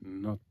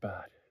not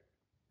bad.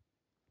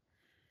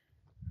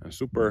 And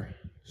super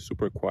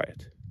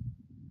quiet.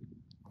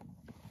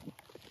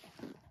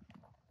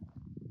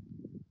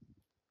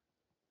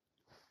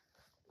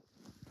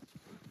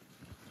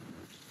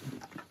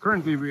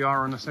 Currently we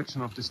are on a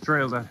section of this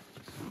trail that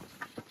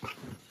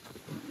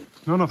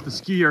none of the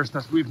skiers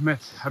that we've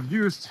met have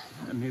used,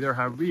 and neither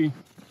have we.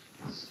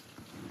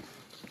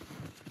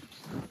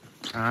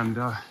 And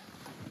the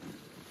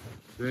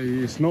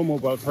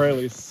snowmobile trail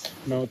is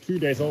now 2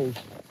 days old,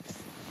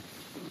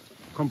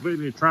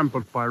 completely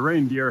trampled by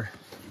reindeer.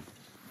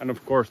 And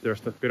of course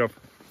there's that bit of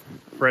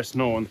fresh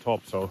snow on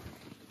top, so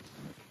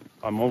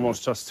I'm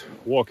almost just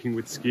walking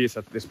with skis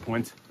at this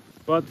point.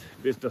 But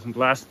this doesn't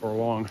last for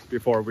long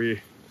before we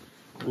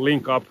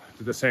link up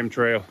to the same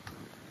trail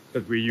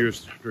that we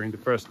used during the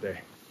first day.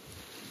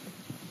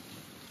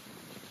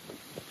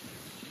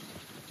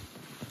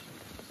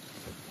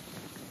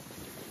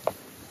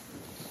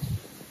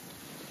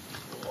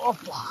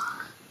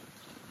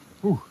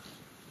 Whew.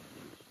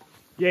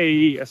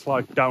 Yay, a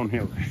slight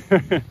downhill.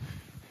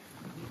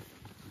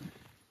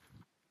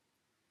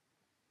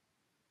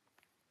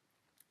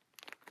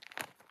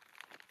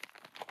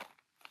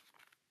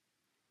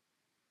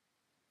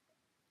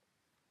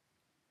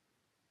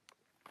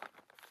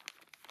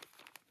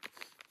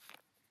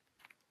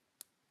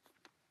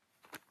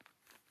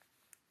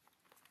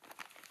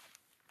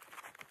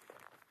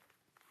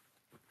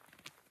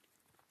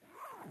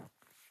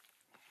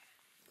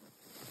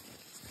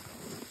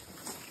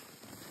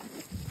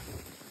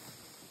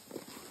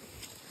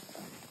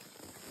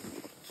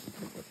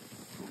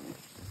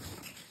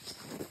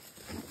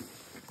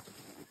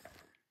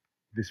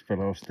 This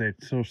fellow stayed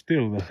so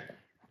still that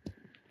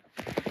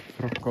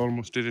Rokka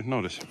almost didn't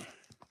notice him.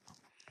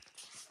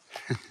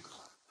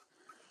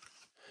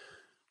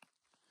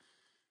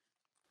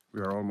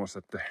 We are almost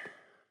at the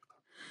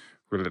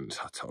wilderness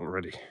hut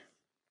already.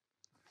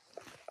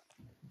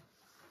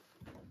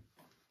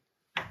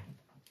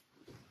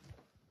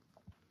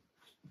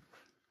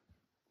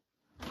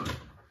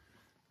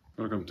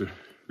 Welcome to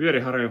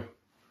Vieriharju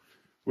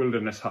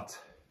Wilderness Hut.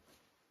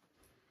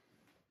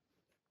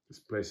 This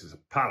place is a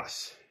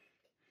palace,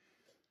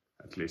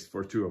 at least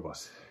for two of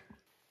us.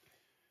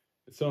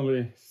 It's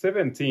only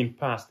 17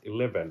 past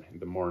 11 in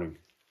the morning.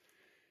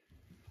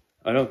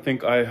 I don't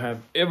think I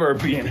have ever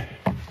been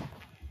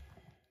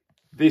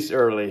this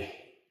early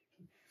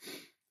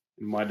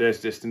in my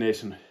day's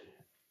destination.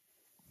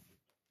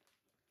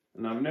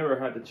 And I've never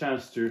had the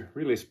chance to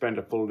really spend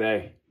a full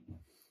day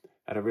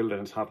at a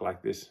wilderness hut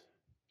like this.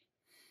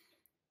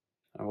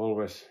 I've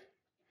always,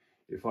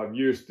 if I've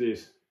used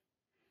these,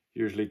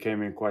 usually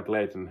came in quite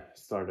late and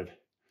started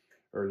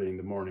early in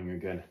the morning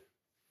again.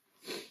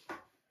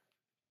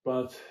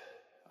 But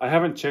I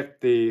haven't checked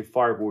the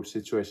firewood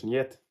situation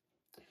yet.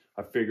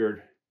 I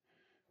figured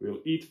we'll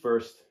eat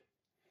first,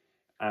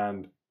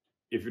 and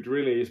if it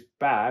really is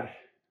bad,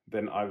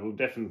 then I will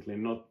definitely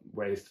not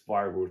waste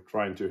firewood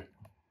trying to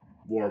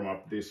warm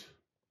up this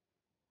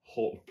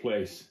whole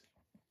place.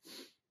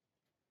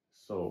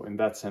 So in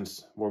that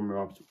sense,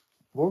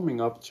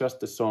 warming up just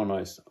the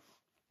sauna is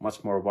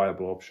much more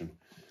viable option.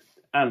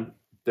 And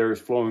there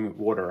is flowing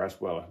water as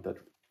well. That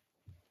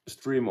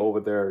stream over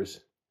there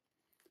is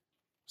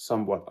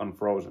somewhat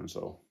unfrozen,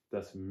 so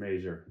that's a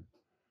major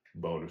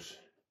bonus.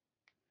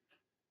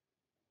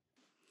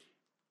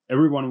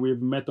 Everyone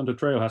we've met on the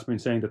trail has been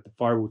saying that the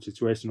firewood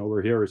situation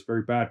over here is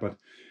very bad, but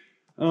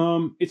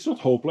it's not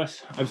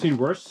hopeless. I've seen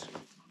worse.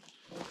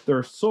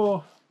 There's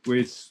saw,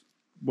 which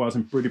was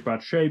in pretty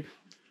bad shape,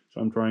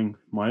 so I'm trying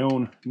my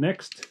own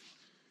next.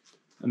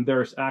 And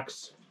there's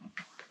axe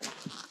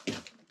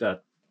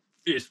that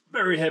is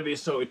very heavy,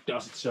 so it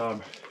does its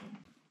job.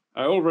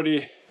 I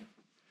already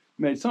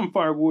made some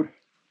firewood,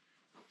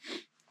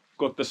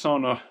 got the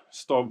sauna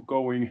stove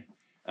going,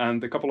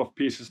 and the couple of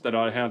pieces that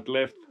I had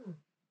left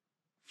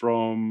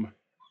from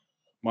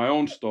my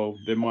own stove,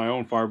 my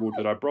own firewood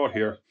that I brought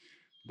here,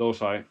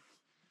 those I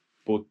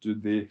put to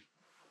the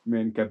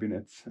main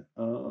cabinet's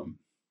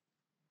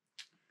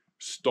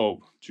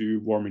stove to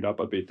warm it up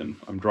a bit, and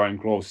I'm drying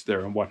clothes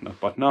there and whatnot.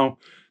 But now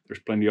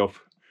there's plenty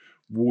of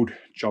wood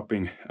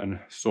chopping and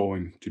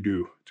sawing to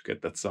do to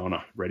get that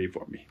sauna ready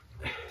for me.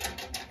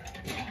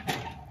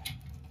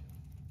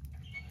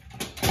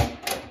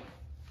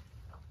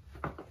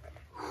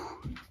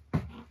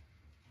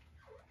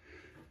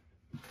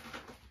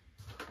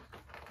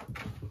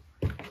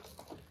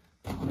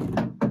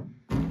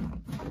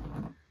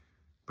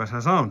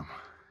 Pääsään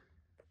saunomaan.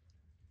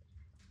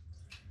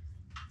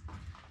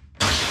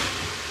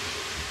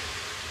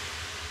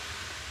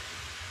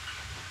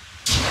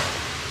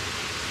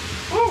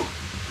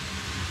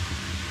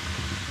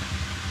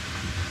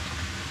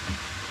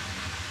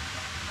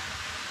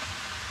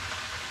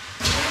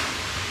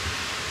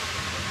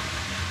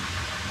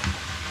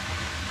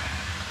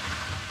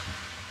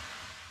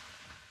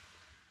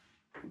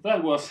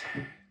 That was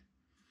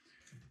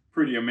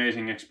pretty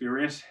amazing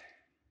experience.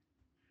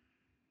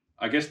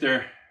 I guess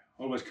there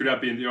always could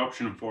have been the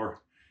option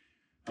for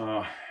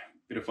a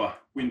bit of a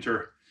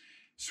winter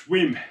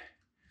swim,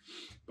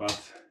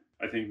 but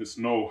I think the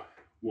snow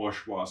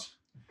wash was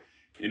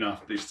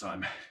enough this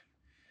time.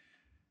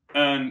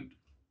 And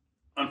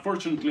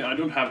unfortunately I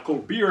don't have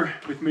cold beer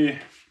with me,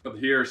 but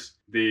here's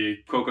the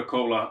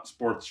Coca-Cola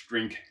sports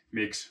drink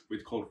mix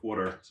with cold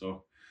water,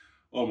 so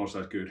almost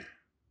as good.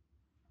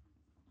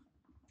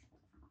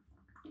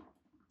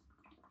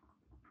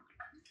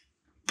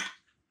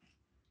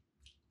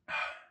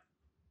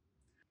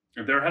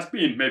 There has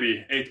been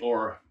maybe 8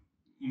 or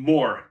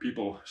more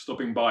people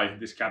stopping by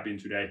this cabin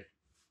today.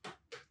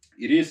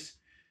 It is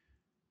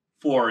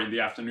 4 in the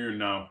afternoon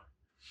now.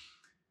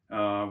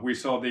 We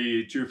saw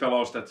the 2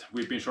 fellows that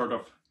we've been sort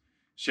of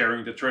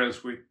sharing the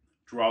trails with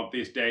throughout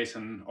these days,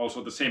 and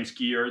also the same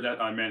skier that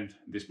I met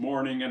this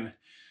morning, and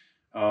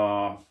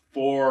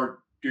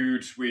 4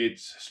 dudes with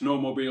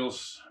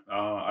snowmobiles.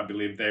 I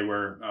believe they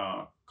were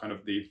kind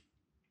of the...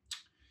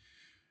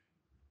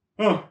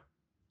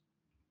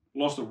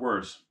 lost of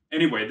words.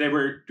 Anyway, they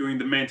were doing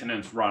the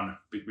maintenance run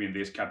between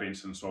these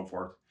cabins and so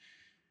forth.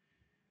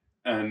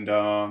 And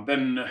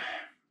then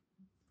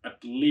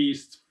at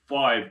least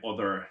 5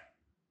 other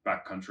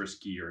backcountry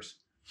skiers.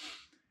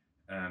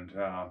 And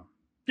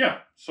yeah,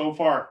 so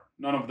far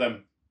none of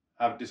them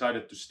have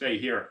decided to stay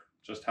here,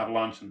 just have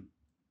lunch and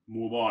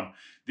move on.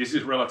 This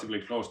is relatively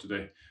close to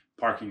the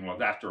parking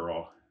lot after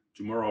all.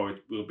 Tomorrow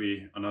it will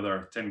be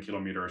another 10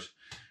 kilometers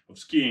of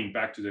skiing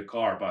back to the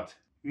car, but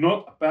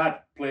not a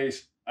bad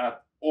place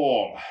at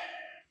all.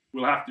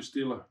 We'll have to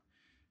still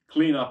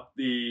clean up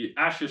the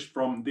ashes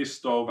from this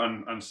stove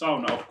and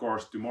sauna, of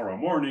course, tomorrow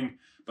morning,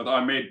 but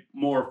I made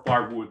more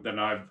firewood than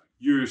I've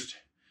used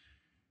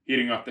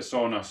heating up the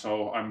sauna,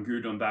 so I'm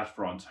good on that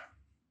front.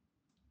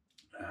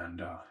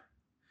 And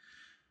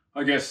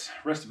I guess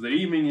rest of the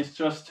evening is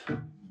just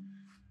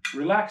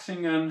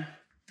relaxing and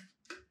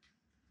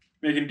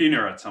making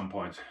dinner at some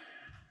point.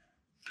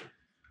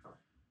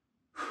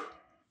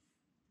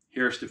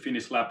 Here's the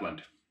Finnish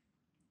Lapland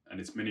and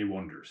its many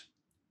wonders.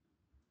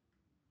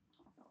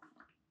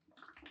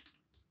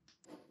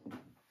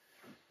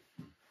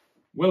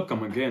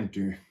 Welcome again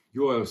to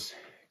Joel's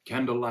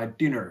candlelight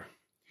dinner.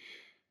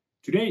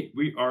 Today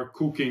we are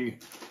cooking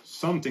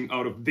something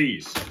out of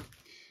these.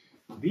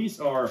 These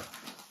are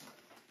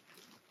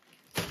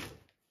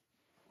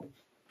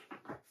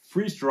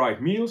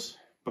freeze-dried meals,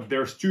 but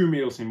there's 2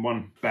 meals in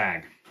one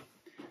bag.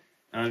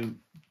 And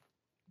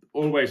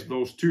always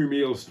those 2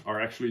 meals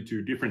are actually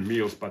 2 different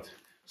meals, but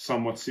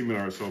somewhat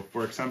similar. So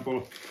for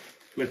example,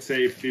 let's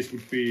say if this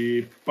would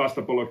be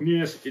pasta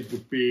bolognese, it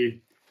would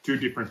be 2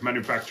 different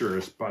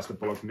manufacturers pasta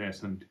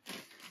bolognese. And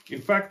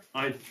in fact,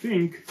 I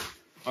think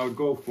I'll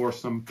go for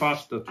some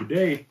pasta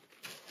today.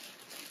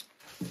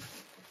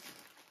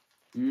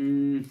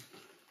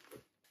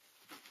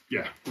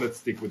 Yeah, let's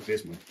stick with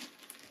this one.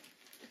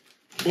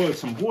 Boil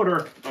some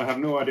water. I have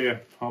no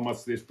idea how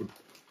much this would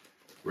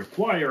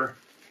require,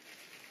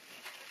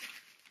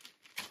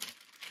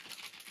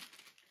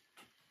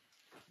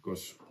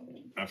 because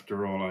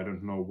after all, I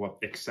don't know what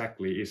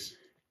exactly is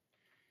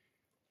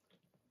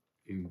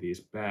in these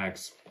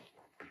bags.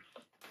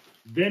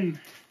 Then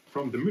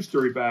from the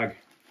mystery bag,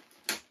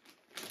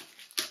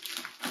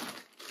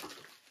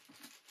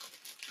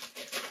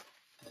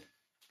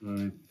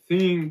 I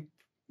think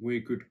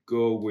we could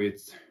go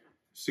with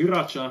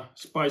sriracha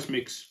spice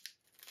mix.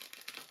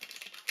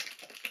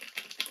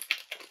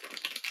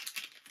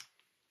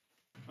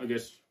 I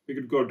guess we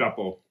could go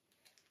double.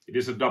 It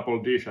is a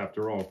double dish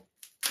after all.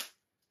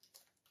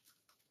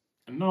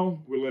 And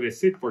now we'll let it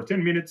sit for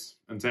 10 minutes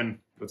and then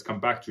let's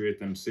come back to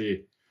it and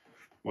see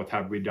what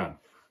have we done.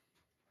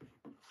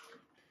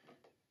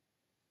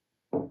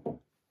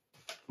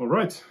 All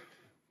right,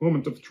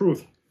 moment of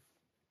truth.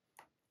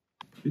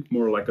 A bit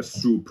more like a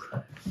soup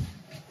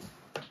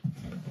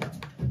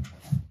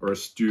or a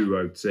stew,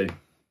 I would say.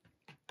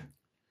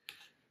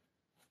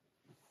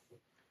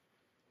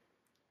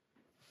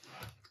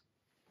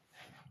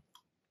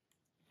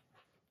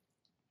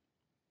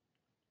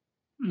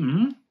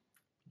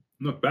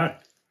 Not bad.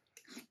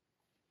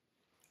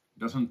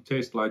 Doesn't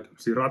taste like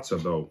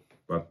sriracha though,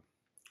 but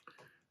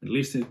At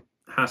least it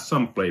has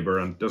some flavor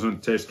and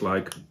doesn't taste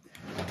like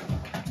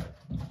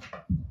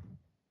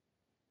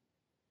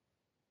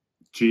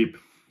cheap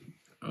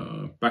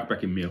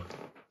backpacking meal.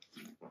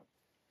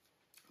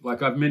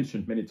 Like I've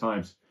mentioned many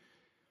times,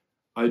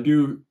 I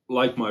do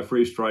like my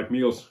freeze-dried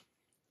meals,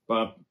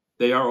 but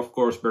they are of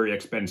course very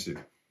expensive,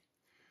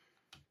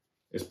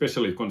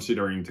 especially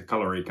considering the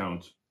calorie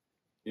count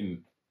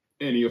in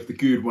any of the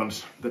good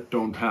ones that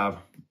don't have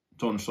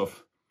tons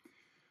of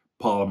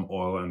palm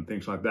oil and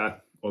things like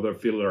that, other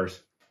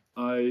fillers.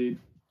 I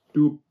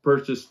do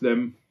purchase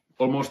them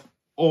almost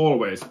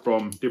always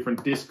from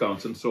different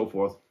discounts and so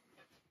forth.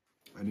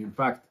 And in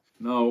fact,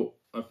 now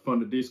I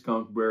found a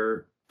discount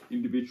where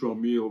individual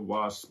meal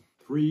was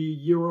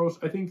 €3,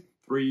 I think,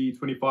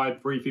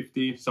 3.25,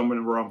 3.50, somewhere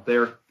around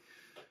there.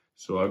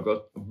 So I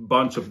got a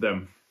bunch of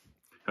them.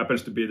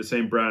 Happens to be the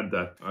same brand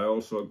that I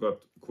also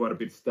got quite a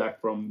bit stacked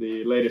from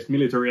the latest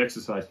military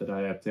exercise that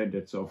I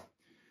attended. So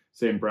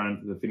same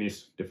brand the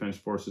Finnish Defense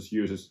Forces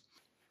uses.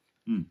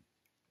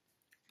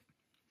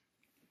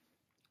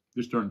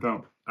 This turned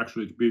out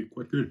actually to be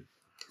quite good.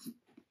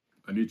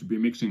 I need to be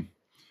mixing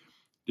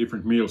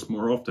different meals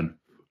more often.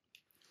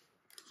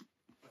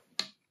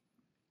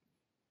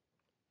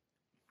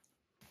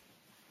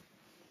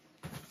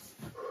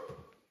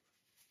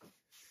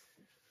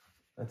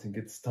 I think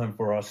it's time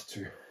for us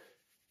to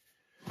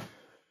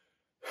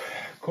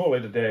call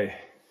it a day.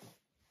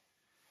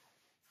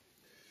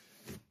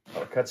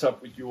 I'll catch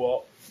up with you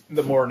all in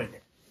the morning.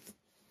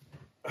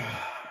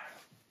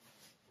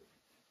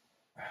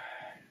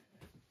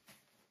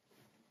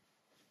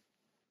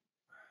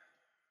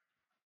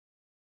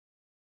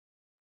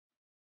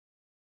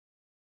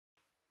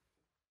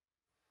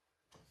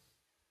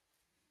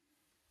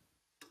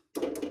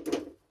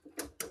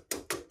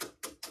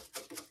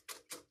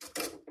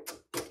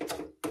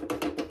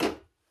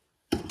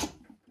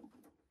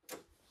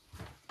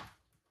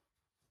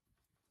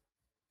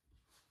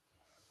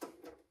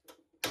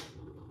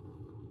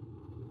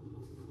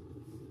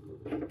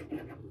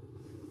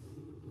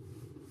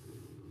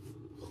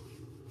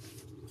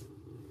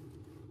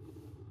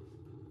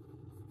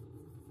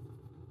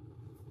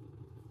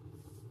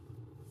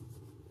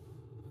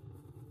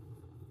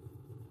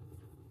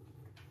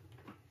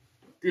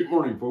 Good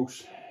morning,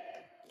 folks.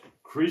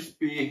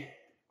 Crispy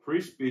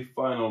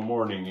final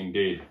morning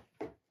indeed.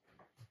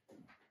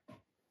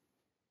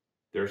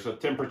 There's a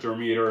temperature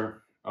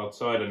meter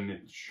outside and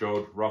it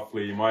showed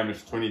roughly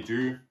minus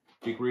 22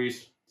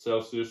 degrees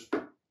Celsius.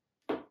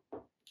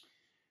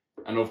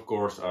 And of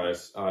course,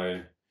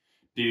 I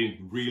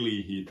didn't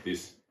really heat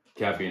this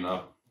cabin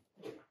up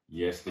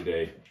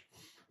yesterday.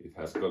 It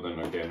has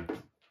gotten again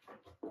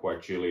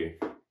quite chilly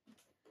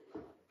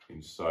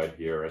inside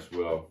here as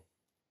well.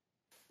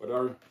 But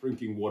our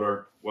drinking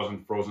water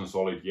wasn't frozen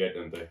solid yet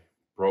and the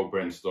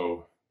propane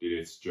stove did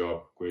its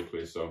job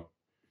quickly, so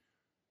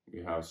we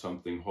have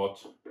something hot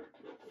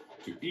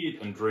to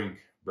eat and drink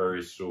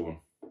very soon.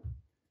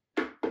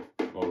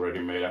 Already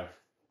made a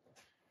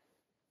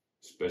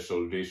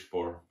special dish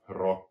for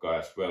Rokka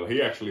as well.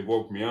 He actually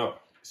woke me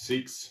up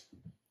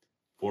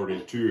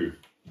 6:42.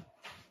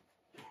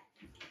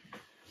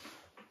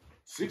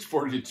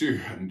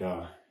 6:42 and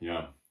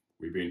yeah,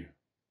 we've been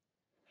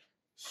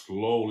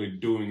slowly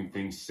doing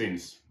things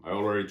since. I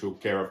already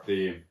took care of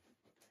the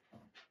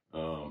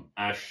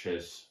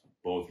ashes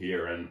both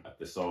here and at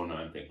the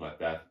sauna and things like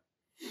that.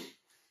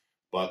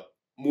 But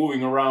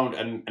moving around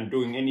and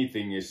doing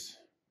anything is,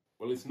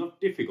 well, it's not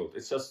difficult,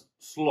 it's just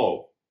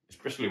slow,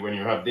 especially when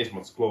you have this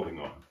much clothing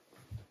on.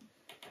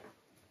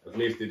 At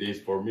least it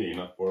is for me,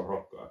 not for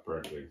Rokka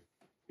apparently.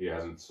 He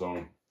hasn't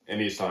shown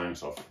any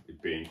signs of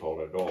it being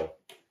cold at all.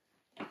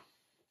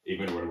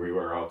 Even when we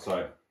were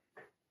outside,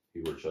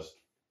 he was just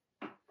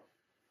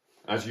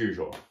as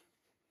usual.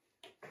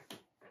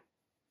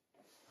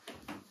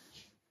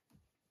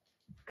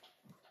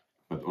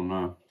 But on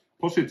a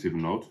positive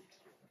note,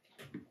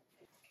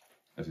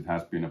 as it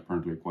has been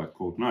apparently quite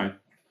cold night,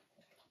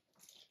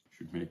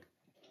 should make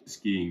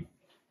skiing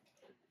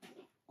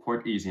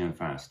quite easy and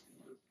fast.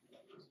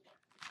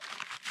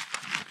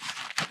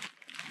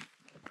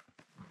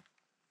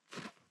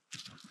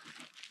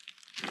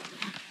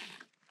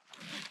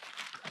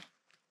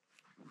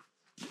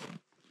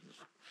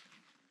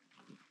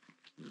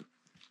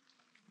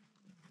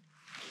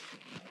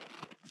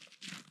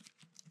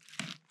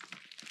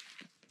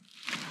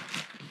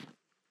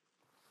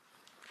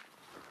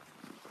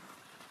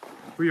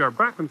 We are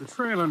back on the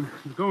trail and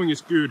the going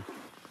is good.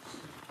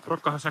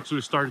 Rokka has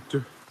actually started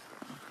to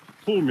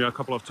pull me a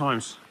couple of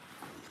times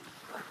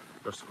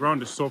because the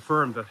ground is so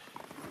firm that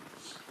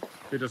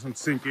it doesn't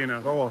sink in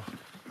at all.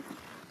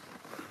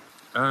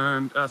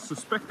 And as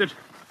suspected,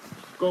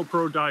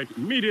 GoPro died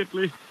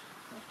immediately.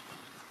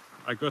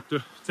 I got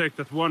to take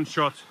that one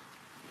shot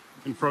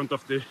in front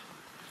of the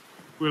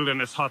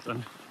wilderness hut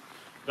and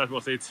that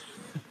was it.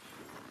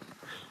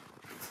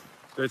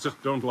 They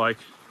just don't like.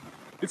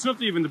 It's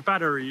not even the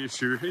battery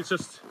issue, it's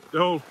just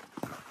the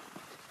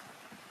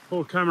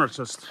whole camera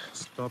just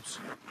stops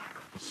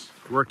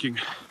working.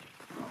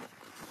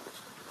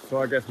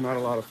 So I guess not a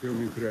lot of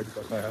filming today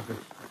because I have the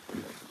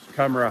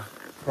camera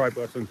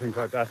tripods and things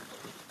like that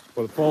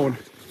for the phone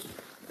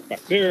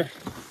back there.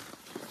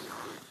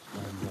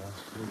 And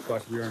looks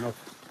like we are not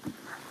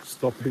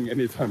stopping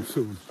anytime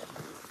soon.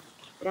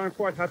 But I'm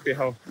quite happy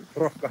how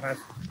Rokka has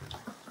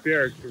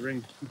fared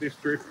during this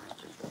trip.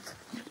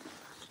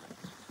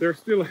 There's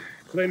still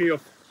plenty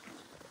of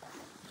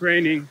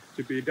training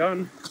to be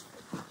done,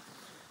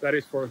 that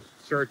is for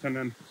certain,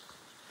 and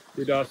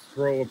he does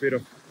throw a bit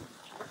of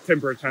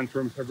temper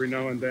tantrums every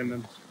now and then,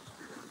 and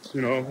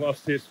you know,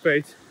 lost his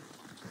faith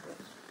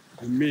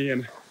in me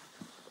and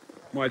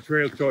my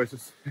trail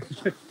choices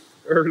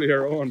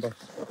earlier on, but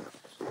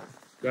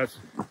that's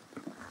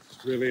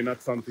really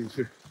not something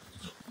to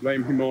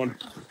blame him on.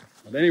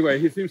 But anyway,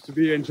 he seems to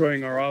be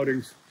enjoying our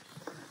outings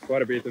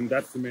quite a bit, and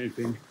that's the main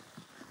thing.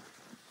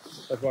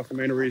 That was the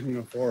main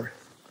reason for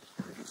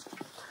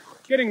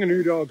getting a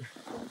new dog,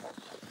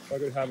 so I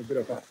could have a bit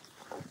of a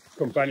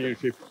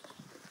companionship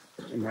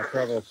in my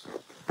travels.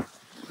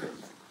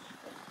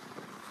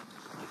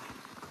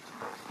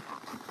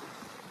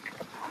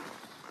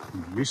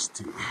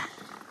 Misty.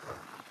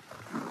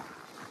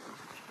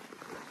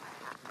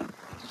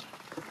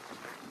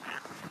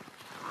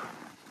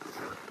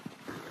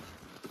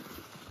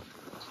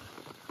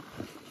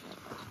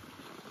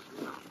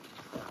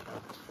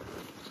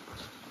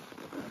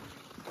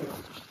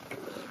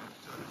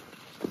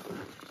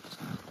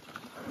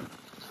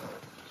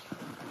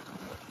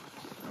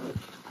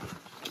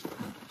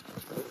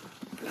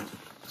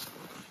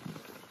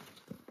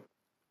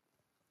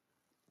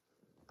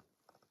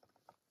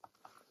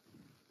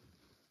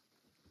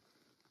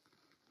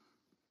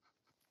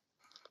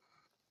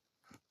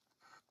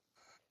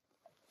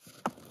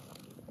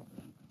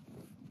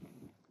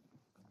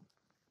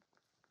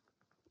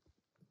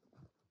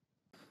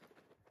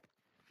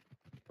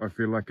 I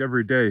feel like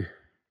every day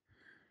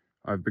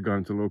I've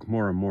begun to look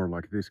more and more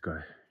like this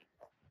guy.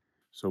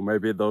 So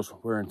maybe those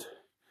weren't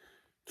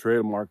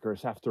trail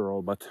markers after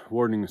all, but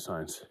warning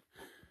signs.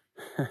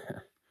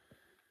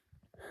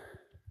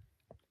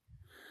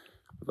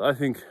 But I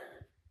think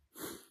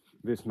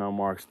this now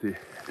marks the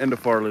end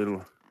of our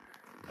little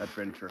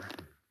adventure.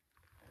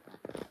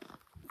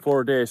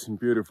 4 days in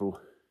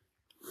beautiful,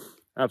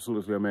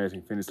 absolutely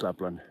amazing Finnish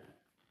Lapland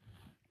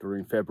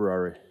during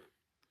February.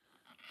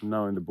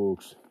 Now in the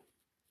books.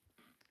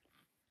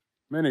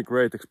 Many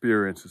great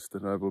experiences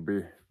that I will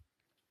be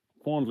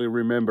fondly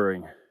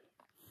remembering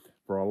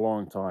for a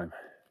long time.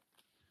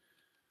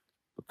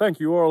 But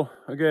thank you all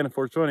again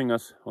for joining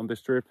us on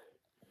this trip,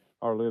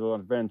 our little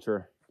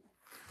adventure.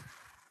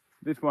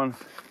 This one's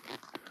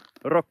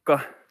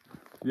Rokka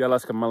the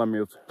Alaskan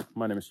Malamute.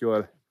 My name is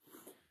Joel.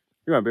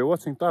 You might be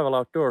watching Taival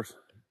Outdoors.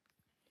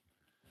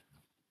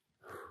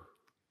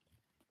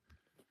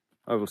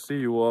 I will see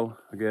you all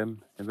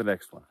again in the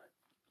next one.